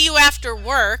 I'll see you after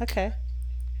work. Okay.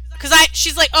 Because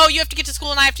she's like, oh, you have to get to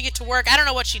school and I have to get to work. I don't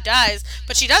know what she does,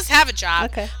 but she does have a job.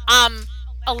 Okay.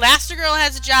 Elastigirl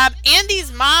has a job.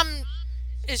 Andy's mom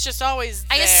is just always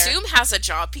there. I assume has a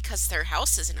job because their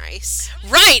house is nice.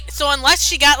 Right. So unless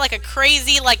she got like a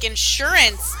crazy like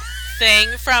insurance thing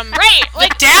from Right, the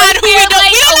like, dad who we don't know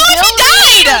if he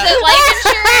Was it died.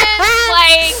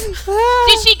 life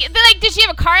insurance? Did she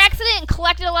have a car accident and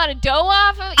collected a lot of dough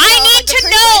off of? I need to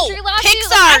know.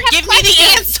 Pixar, give me the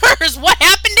answers. What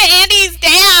happened to Andy's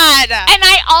dad? And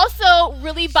I also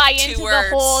really buy into the words.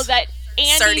 whole that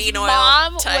Andy's Sardine oil,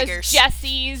 mom tigers. was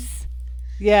Jesse's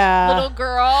Yeah. little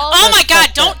girl. Oh my That's God!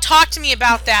 fucked Don't talk to me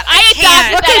about that. I I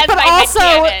can't. adopted that as but my also,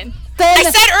 headcanon. then I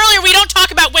said earlier we don't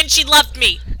talk about when she loved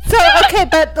me. so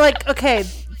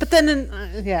but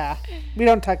then yeah, we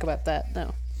don't talk about that.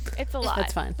 No, It's a lot.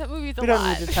 that's fine. That movie's a we lot.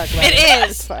 don't need to talk about It it.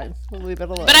 is. It's fine. We'll leave it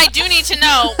alone. But I do need to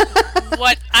know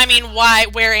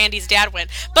where Andy's dad went.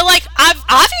 But like,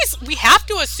 obviously, we have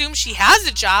to assume she has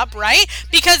a job, right?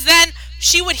 Because then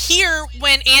she would hear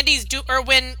when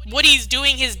when Woody's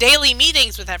doing his daily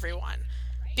meetings with everyone.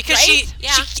 Because Right?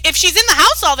 Yeah. if she's in the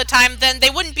house all the time, then they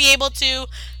wouldn't be able to.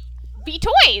 Be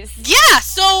toys. Yeah,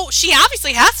 so she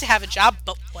obviously has to have a job.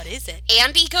 But what is it?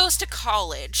 Andy goes to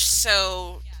college,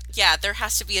 so yeah, there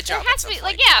has to be a There job. has at to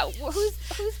some be point.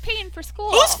 who's paying for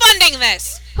school? Who's funding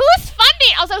this? Who's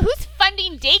funding? Also, who's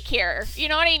funding daycare? You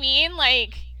know what I mean?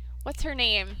 Like, what's her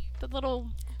name? The little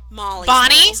Molly's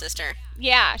Bonnie? little sister.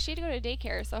 yeah, she had to go to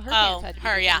daycare, so her Oh, parents had to be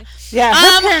her, doing yeah. something. yeah,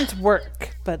 her Um, parents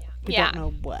work, but we Yeah. don't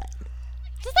know what.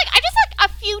 I just like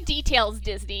a few details,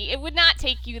 Disney. It would not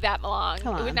take you that long.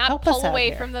 Come It on, would not help us pull out away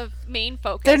here. from the main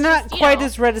focus. They're not Just, you quite know,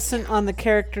 as reticent on the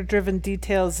character-driven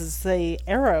details as the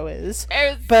Arrow is,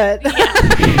 there's- but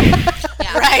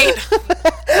Yeah. Right.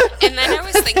 And then I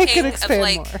was they could thinking of expand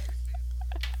like, more.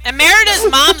 And Merida's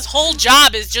mom's whole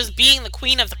job is just being the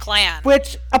queen of the clan.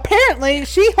 Which apparently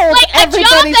she holds Like, a job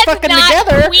everybody that's fucking not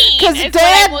together queen because is what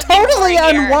Dad I'm looking totally for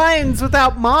here. unwinds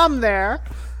without Mom there.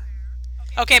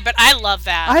 Okay, but I love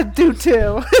that. I do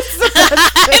too. It's the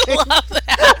best I thing. love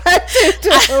that. I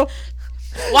do too.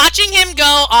 Watching him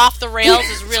go off the rails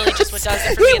is really just what does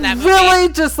it for me in that movie.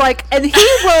 Really just like, and he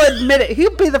will admit it.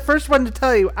 He'll be the first one to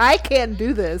tell you, I can't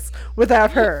do this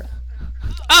without her.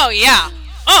 Oh yeah.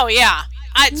 Oh yeah.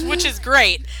 Which is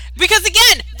great. Because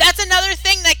again, that's another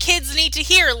thing that kids need to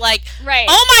hear. Like, Right.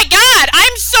 oh my God,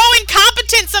 I'm so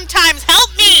incompetent sometimes.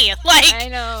 Help me. Like, I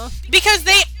know. because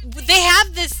they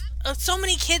have this. So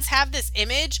many kids have this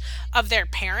image of their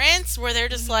parents where they're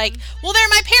just like, well, they're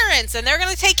my parents and they're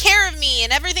going to take care of me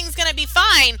and everything's going to be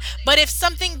fine. But if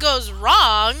something goes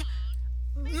wrong,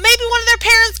 maybe one of their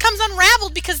parents comes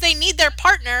unraveled because they need their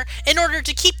partner in order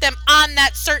to keep them on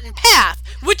that certain path,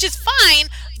 which is fine.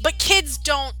 But kids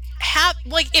don't have,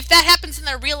 like, if that happens in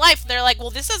their real life, they're like,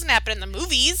 well, this doesn't happen in the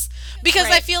movies. Because I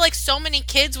Right. feel like so many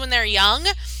kids when they're young,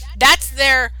 that's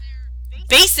their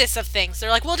basis of things. They're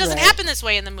like, well, it doesn't Right. happen this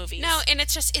way in the movies. no, and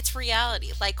it's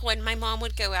reality. Like when my mom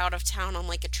would go out of town on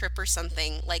like a trip or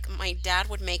something, like my dad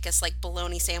would make us like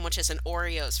bologna sandwiches and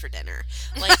Oreos for dinner.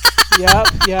 Like Yep.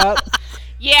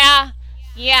 Yeah.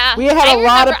 Yeah. We had a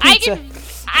lot of remember-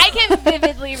 pizza. I can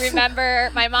vividly remember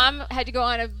my mom had to go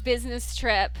on a business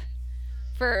trip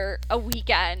for a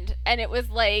weekend, and it was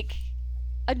like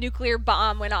a nuclear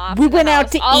bomb went off. We in the went out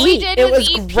house. to All we eat. did It was was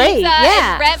eat great, pizza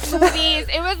yeah. and rent movies.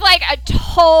 It was like a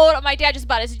total. My dad just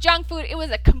bought us junk food. It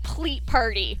was a complete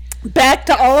party. Back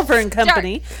to Oliver and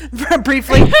Company,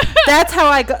 briefly. That's how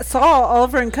I saw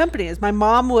Oliver and Company. Is my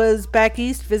mom was back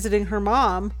east visiting her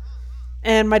mom,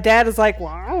 and my dad was like, "Well,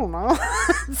 I don't know."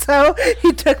 So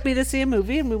he took me to see a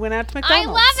movie, and we went out to I McDonald's.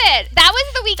 love it. That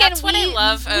was the weekend That's what I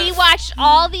love we of- watched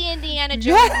all the Indiana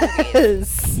Jones movies.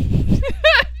 Yes.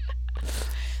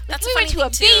 that's We a went funny to a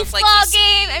thing too. Of, baseball like, you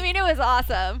game. see- I mean, it was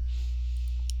awesome.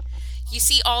 you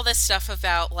see all this stuff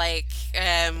about like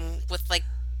with like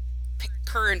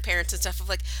current parents and stuff of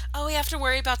like, oh, we have to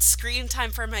worry about screen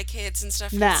time for my kids and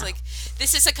stuff. And Nah. it's like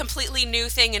this is a completely new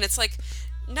thing, and it's like,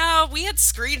 no, we had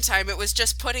screen time. It was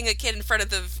just putting a kid in front of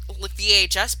the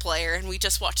VHS player, and we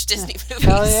just watched Disney movies.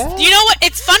 Hell yeah. You know what?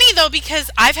 It's funny though because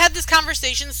I've had this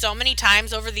conversation so many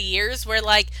times over the years where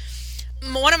like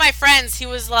one of my friends, he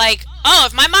was like, oh,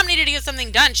 if my mom needed to get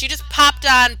something done, she just popped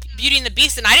on Beauty and the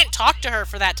Beast and I didn't talk to her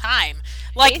for that time.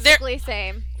 Like Basically,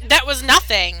 same. that was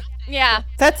nothing. Yeah.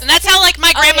 That's And that's how like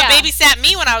my grandma yeah. babysat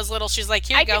me when I was little. She's like,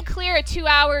 here I you go. could clear 2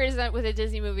 hours with a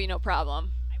Disney movie, no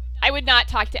problem. I would not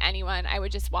talk to anyone. I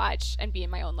would just watch and be in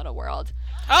my own little world.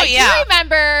 Oh I yeah. do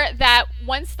remember that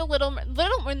once the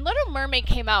when Little Mermaid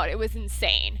came out, it was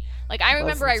insane. Like I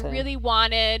remember I insane. really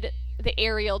wanted the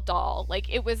Ariel doll. Like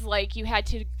it was like you had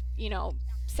to,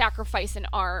 sacrifice an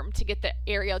arm to get the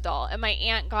Ariel doll, and my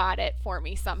aunt got it for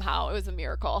me somehow. It was a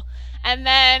miracle. And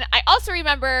then I also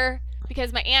remember,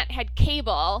 because my aunt had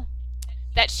cable,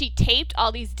 that she taped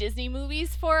all these Disney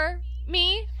movies for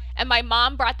me, and my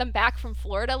mom brought them back from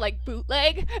Florida like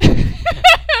bootleg.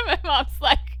 My mom's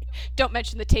like, don't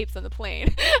mention the tapes on the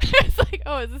plane. It's like,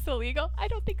 oh, is this illegal? I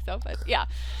don't think so, but yeah.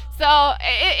 So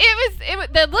it was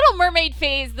the Little Mermaid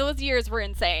phase. Those years were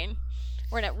insane.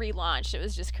 When it relaunched, it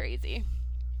was just crazy.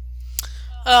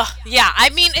 Yeah. I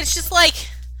mean, it's just like,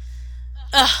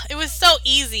 it was so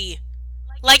easy.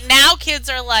 Like now, kids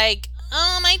are like,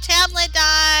 oh, my tablet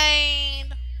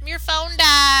died. Your phone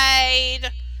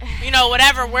died.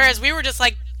 Whatever. Whereas we were just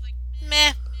like,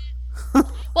 meh.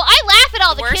 Well, I laugh at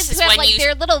all the Worse kids is who have when like you-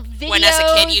 their little videos, When as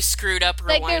a kid you screwed up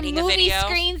like their rewinding a movie video.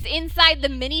 screens inside the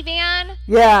minivan.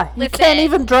 Yeah, you Listen. can't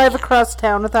even drive across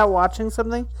town without watching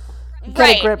something. You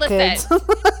gotta Right, grip, listen. kids.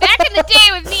 Back in the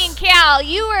day with me and Cal,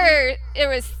 it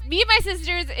was me and my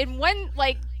sisters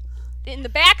in the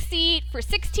back seat for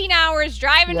 16 hours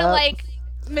driving to Yep. like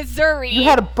Missouri You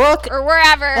had a book, or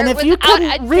wherever, and if you without a couldn't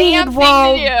damn read thing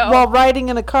while to do. while riding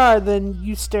in a car, then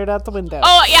you stared out the window.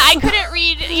 Oh yeah, I couldn't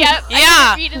read. Yep, Yeah.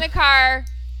 I couldn't read in the car.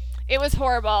 It was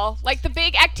horrible. Like the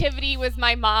big activity was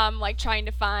my mom like trying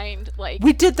to find like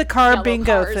We did the car yellow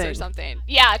bingo cars thing. or something.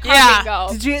 Yeah, car Yeah.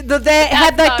 bingo. Did you? They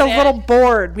had like the about little it.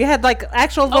 board. We had like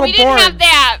actual little Oh, we didn't board. have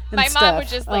that. and My mom would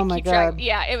stuff. just Oh like my keep track. God.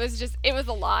 Yeah, it was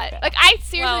a lot. Like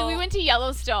we Well- went to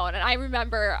Yellowstone, and I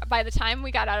remember by the time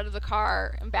we got out of the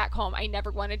car and back home, I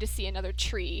never wanted to see another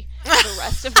tree for the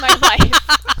rest of my life.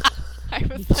 I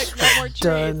was like, no more trees.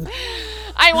 Done.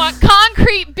 I want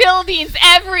concrete buildings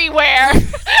everywhere.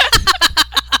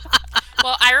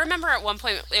 Well, I remember at one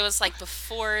point it was like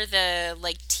before the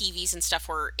like TVs and stuff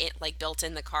were built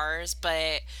in the cars,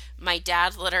 but my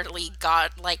dad literally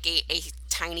got like a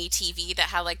tiny TV that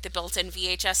had like the built-in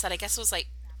VHS that I guess was like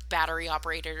battery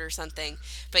operated or something,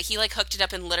 but he like hooked it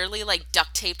up and literally like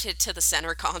duct taped it to the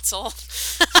center console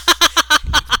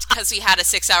because we had a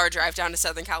 6-hour drive down to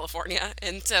Southern California,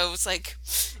 and so it was like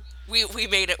we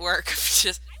made it work.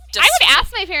 just I would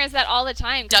ask my parents that all the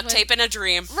time. 'cause duct when- tape in a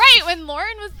dream. Right, when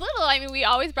Lauren was little, I mean, we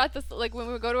always brought this, like, when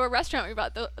we would go to a restaurant, we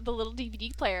brought the little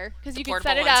DVD player, because you could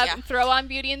set it portable ones, up yeah. and throw on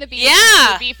Beauty and the Beast, Yeah. and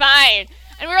it would be fine.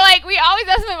 And we were like, we always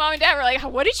asked my mom and dad, we're like,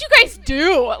 what did you guys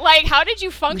do? Like, how did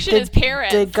you function as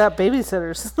parents? They got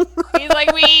babysitters. He's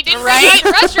like, we didn't Right?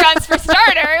 go to restaurants for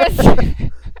starters.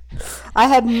 I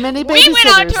had many babysitters. We went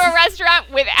out to a restaurant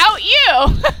without you.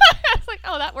 I was like,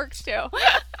 oh, that works too.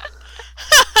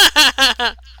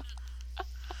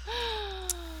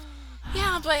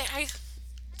 Yeah, but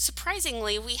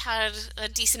surprisingly, we had a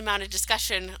decent amount of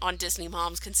discussion on Disney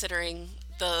moms, considering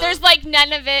the There's like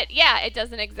none of it. Yeah, it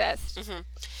doesn't exist.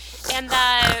 and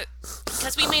that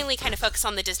because we mainly kind of focus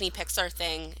on the Disney Pixar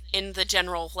thing in the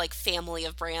general like family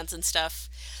of brands and stuff.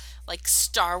 Like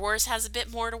Star Wars has a bit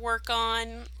more to work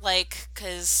on, like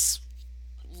because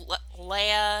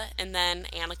Leia and then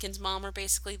Anakin's mom are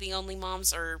basically the only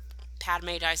moms, or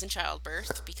Padme dies in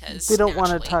childbirth because We don't want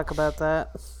to naturally. talk about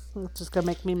that. It's just gonna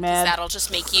make me mad. That'll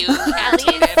just make you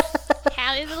irritated.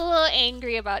 Hallie's a little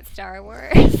angry about Star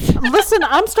Wars. Listen,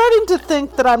 I'm starting to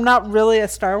think that I'm not really a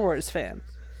Star Wars fan.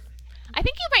 I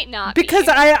think you might not Because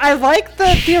be. I like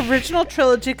the original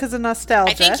trilogy because of nostalgia.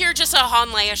 I think you're just a Han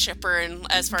Leia shipper, and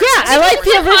as far Yeah, as I like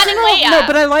the Han and original. Leia. No,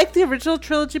 but I like the original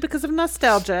trilogy because of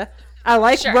nostalgia. I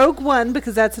like Sure. Rogue One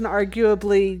because that's an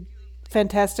arguably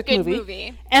fantastic Good movie.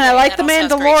 movie. And I like that The also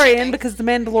has great Mandalorian shipping. because The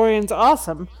Mandalorian's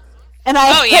awesome. And I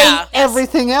Oh, hate yeah.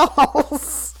 everything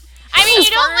else. I mean, you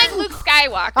don't like Luke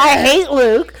Skywalker. I hate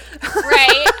Luke.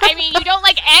 Right? I mean, you don't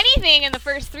like anything in the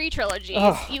first 3 trilogies.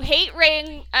 Ugh. You hate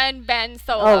Rey and Ben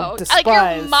Solo. Oh, Like,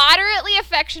 despise. you're moderately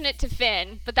affectionate to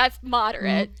Finn, but that's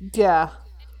moderate. Yeah.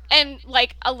 And,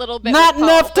 like, a little bit Not with Poe.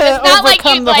 enough But to it's not like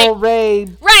overcome you'd, the like, whole Ray.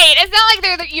 Right. It's not like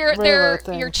they're Reylo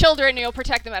thing. your children and you'll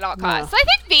protect them at all costs. No. So I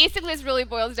think basically this really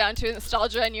boils down to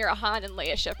nostalgia, and you're a Han and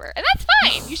Leia shipper. And that's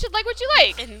fine. You should like what you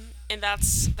like. and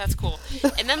that's cool.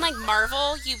 And then like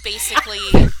Marvel, you basically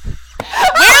Where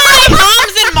are my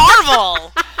moms in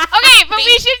Marvel? Okay, Okay, but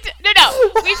we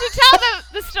should we should tell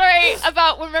the story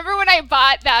about. Remember when I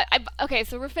bought that? Okay,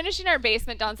 so we're finishing our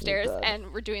basement downstairs,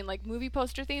 and we're doing like movie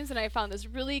poster themes, and I found this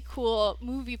really cool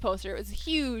movie poster. It was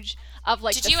huge of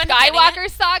like Did the you end up getting Skywalker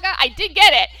saga. I did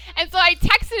get it, and so I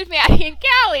texted Maddie and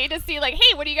Callie to see like,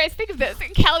 hey, what do you guys think of this?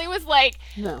 And Callie was like,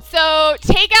 No. so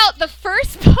take out the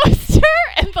first poster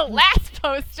and the last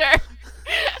poster,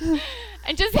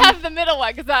 and just have the middle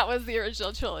one because that was the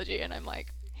original trilogy. And I'm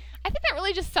like, I think that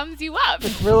really just sums you up.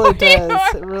 It really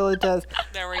does. It really does.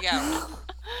 There we go.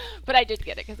 But I did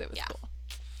get it because it was Yeah. cool.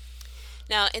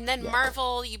 Now, and then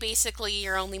Marvel, you basically,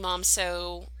 your only mom,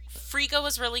 so Frigga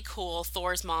was really cool,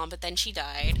 Thor's mom, but then she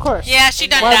died. Of course. Yeah, she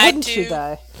done Why died wouldn't too. she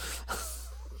die?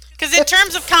 Because in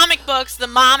terms of comic books, the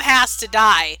mom has to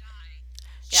die.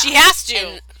 She has to.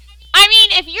 And I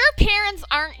mean, if your parents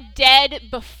aren't dead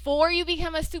before you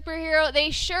become a superhero, they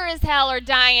sure as hell are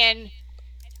dying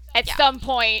at Yeah. some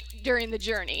point during the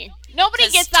journey. Nobody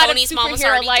 'Cause gets out of Tony's mom was superhero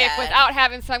already life dead. without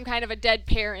having some kind of a dead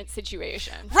parent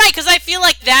situation. Right, because I feel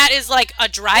like that is like a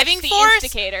driving It's the force,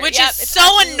 instigator. which Yep, is it's so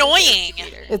absolutely the annoying.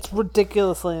 instigator. It's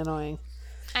ridiculously annoying.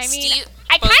 I mean, Steve,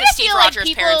 I both kind of of Steve feel Rogers' like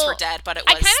people. parents were dead, but it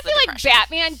I was kind of the feel like depression.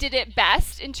 Batman did it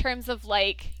best in terms of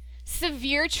like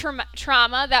severe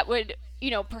trauma that would,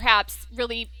 perhaps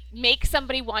really make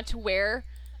somebody want to wear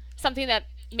something that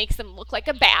makes them look like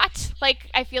a bat. Like,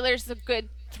 I feel there's a good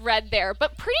thread there.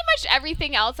 But pretty much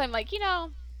everything else, I'm like,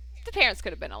 the parents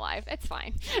could have been alive. It's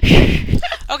fine.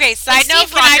 Okay, side Like note, Steve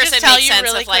can I Rogers, just it tell makes you sense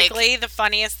really of, like- quickly the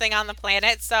funniest thing on the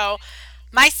planet? So,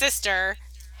 my sister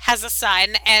has a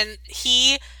son, and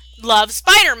he loves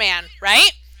Spider-Man,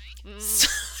 right? So,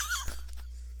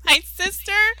 my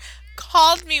sister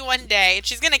called me one day, and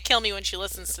she's going to kill me when she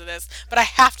listens to this, but I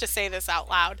have to say this out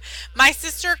loud. My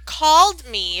sister called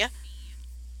me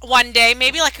one day,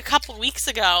 maybe like a couple weeks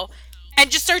ago, and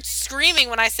just starts screaming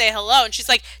when I say hello. And she's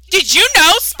like, did you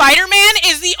know Spider-Man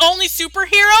is the only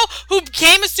superhero who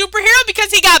became a superhero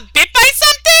because he got bit by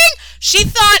something? She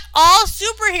thought all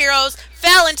superheroes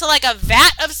fell into like a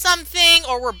vat of something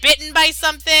or were bitten by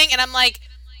something. And I'm like,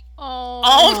 oh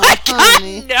my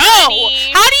honey. God, no.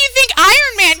 Honey. How do you think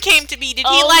Iron Man came to be? Did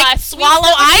he my like sweet swallow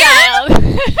little iron?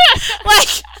 child. Like,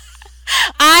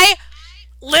 I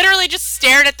literally just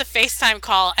stared at the FaceTime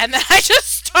call, and then I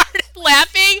just started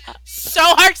laughing so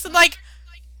hard, 'cause I'm like,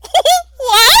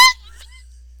 what?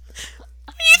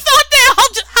 You thought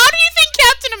how do you think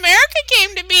Captain America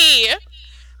came to be?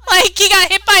 Like, he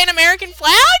got hit by an American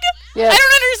flag? Yeah. I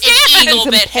don't understand. An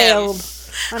eagle He's bit him. impaled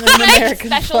on an American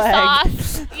Special flag.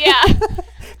 sauce. Yeah.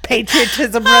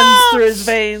 Patriotism runs through his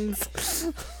veins.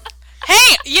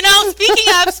 Hey,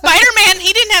 speaking of Spider-Man,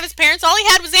 he didn't have his parents. All he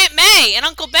had was Aunt May and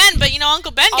Uncle Ben, but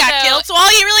Uncle Ben got Although- killed, so all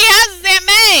he really has is Aunt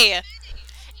May.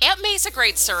 Aunt May's a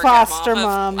great surrogate Foster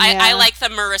mom. mom, I yeah. like the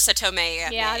Marissa Tomei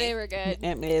Aunt Yeah, May. they were good.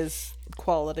 Aunt May is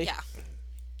quality. Yeah.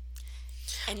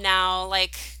 And now,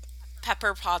 like,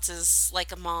 Pepper Potts is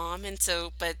like a mom, and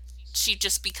so, but she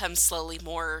just becomes slowly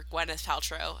more Gwyneth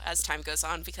Paltrow as time goes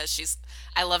on because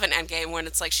I love an Endgame when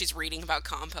it's like she's reading about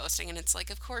composting, and it's like,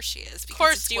 of course she is. Of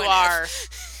course you are.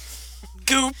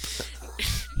 Goop.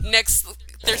 Next,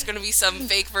 there's going to be some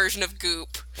fake version of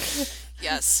Goop.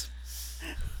 Yes.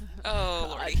 Oh,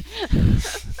 Lordy.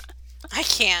 I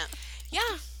can't. Yeah.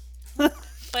 I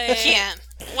But can't.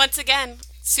 once again,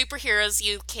 superheroes,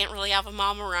 you can't really have a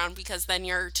mom around because then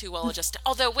you're too well adjusted.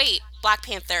 Although, wait, Black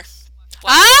Panther.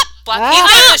 Black Ah!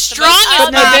 Panther The was the strongest most-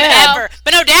 But no mom dad. ever.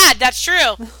 But no dad, that's true.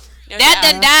 No, Dad yeah.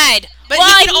 then died. But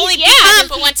Well, he could only yeah, become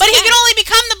but once but he again- could only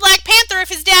become the Black Panther if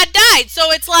his dad died.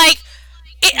 So it's like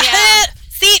Yeah.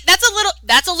 see, that's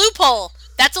a loophole.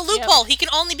 That's a loophole. He can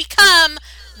only become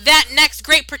that next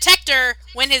great protector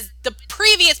when the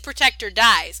previous protector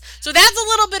dies. So that's a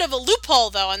little bit of a loophole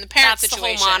though in the parent That's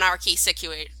situation. the whole monarchy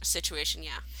situation,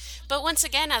 yeah. But once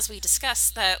again, as we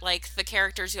discussed, that like the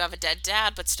characters who have a dead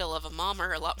dad but still have a mom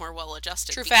are a lot more well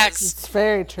adjusted. True because, facts. It's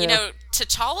very true.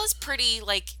 T'Challa's pretty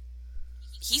like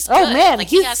he's Oh, good. man, like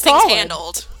he's he has solid. things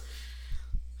handled.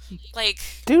 Like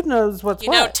Dude knows what's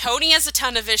what. Tony has a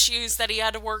ton of issues that he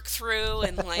had to work through,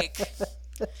 and like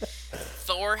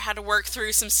Thor had to work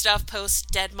through some stuff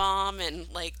post dead mom,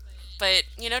 and like, but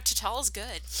T'Challa's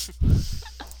good.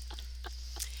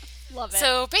 Love it.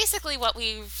 So basically, what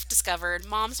we've discovered: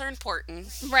 moms are important.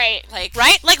 right. Like,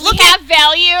 Right? Like We look at have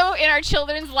value in our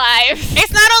children's lives.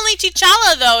 it's not only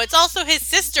T'Challa though, it's also his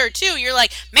sister too. You're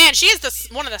like, man, she is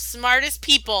one of the smartest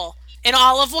people in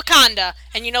all of Wakanda.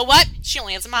 And you know what? She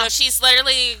only has a mom. No, she's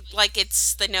literally like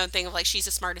it's the known thing of like she's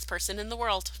the smartest person in the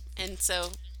world, and so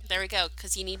there we go.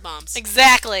 Because you need moms.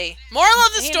 Exactly. Moral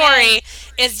of the Amen. story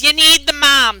is you need the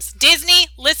moms. Disney,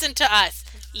 listen to us.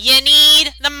 You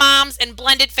need the moms and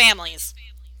blended families.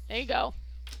 There you go.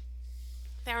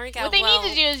 There we go. What they need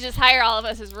to do is just hire all of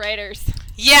us as writers.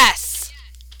 Yes.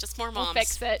 Just more We'll moms.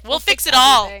 fix it. We'll fix it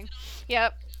all. everything.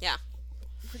 Yep. Yeah.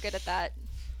 We're good at that.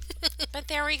 But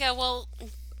there we go. Well,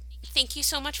 thank you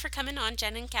so much for coming on,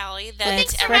 Jen and Callie.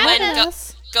 Thanks for everyone having go,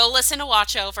 us. go listen to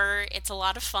Watch Over. It's a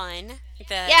lot of fun.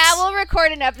 Yeah, we'll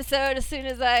record an episode as soon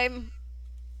as I'm,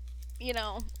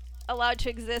 allowed to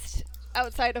exist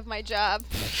outside of my job.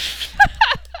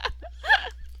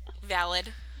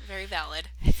 Valid. Very valid.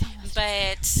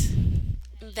 But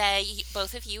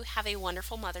both of you have a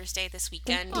wonderful Mother's Day this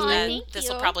weekend. Aw, thank This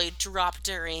will you. probably drop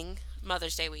during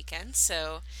Mother's Day weekend,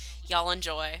 so y'all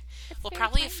enjoy. We'll very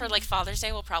probably, for timely. like Father's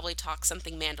Day, we'll probably talk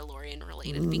something Mandalorian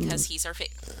related because he's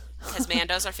because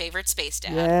Mando's our favorite space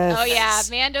dad. Yes. Oh yeah, Yes,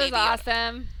 Mando's Baby Yoda.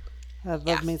 awesome. I love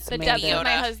Yeah. me The some depth Mando. of my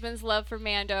Yoda. husband's love for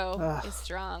Mando Ugh. is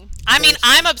strong. I mean,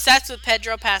 I'm obsessed with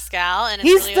Pedro Pascal, and it's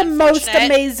He's really the most unfortunate.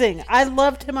 amazing. I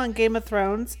loved him on Game of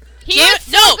Thrones. He Game- was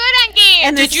so no. good on games.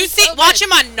 And Did you see? So Watch good.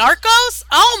 him on Narcos?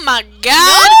 Oh my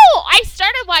god! No, I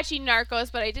started watching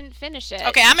Narcos, but I didn't finish it.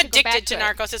 Okay, I'm I should go back addicted to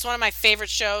it. Narcos. It's one of my favorite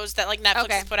shows that like Netflix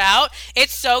Okay. has put out.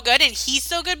 It's so good, and he's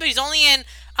so good, but he's only in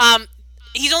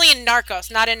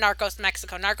Narcos, not in Narcos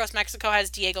Mexico. Narcos Mexico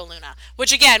has Diego Luna,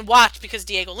 which again, watch because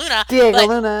Diego Luna. Diego but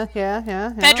Luna, yeah.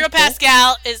 Pedro okay.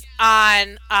 Pascal is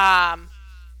on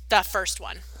the first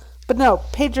one. But no,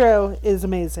 Pedro is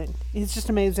amazing. He's just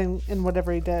amazing in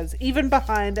whatever he does. Even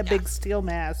behind a big steel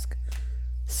mask,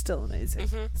 still amazing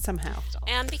somehow.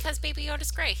 And because Baby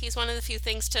Yoda's great, he's one of the few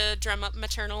things to drum up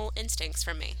maternal instincts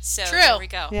from me. So True. there we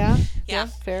go. Yeah, Yeah.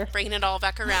 fair. Bringing it all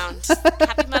back around.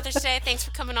 Happy Mother's Day. Thanks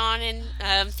for coming on.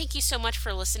 And thank you so much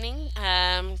for listening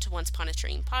to Once Upon a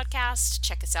Stream podcast.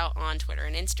 Check us out on Twitter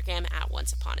and Instagram at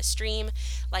Once Upon a Stream.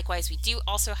 Likewise, we do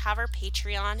also have our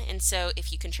Patreon. And so if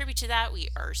you contribute to that, we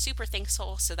are super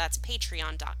thankful. So that's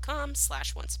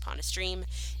patreon.com/Once Upon a Stream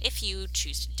if you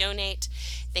choose to donate.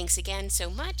 Thanks again so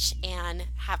much and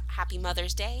happy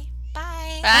Mother's Day.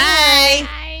 Bye. Bye.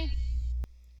 Bye.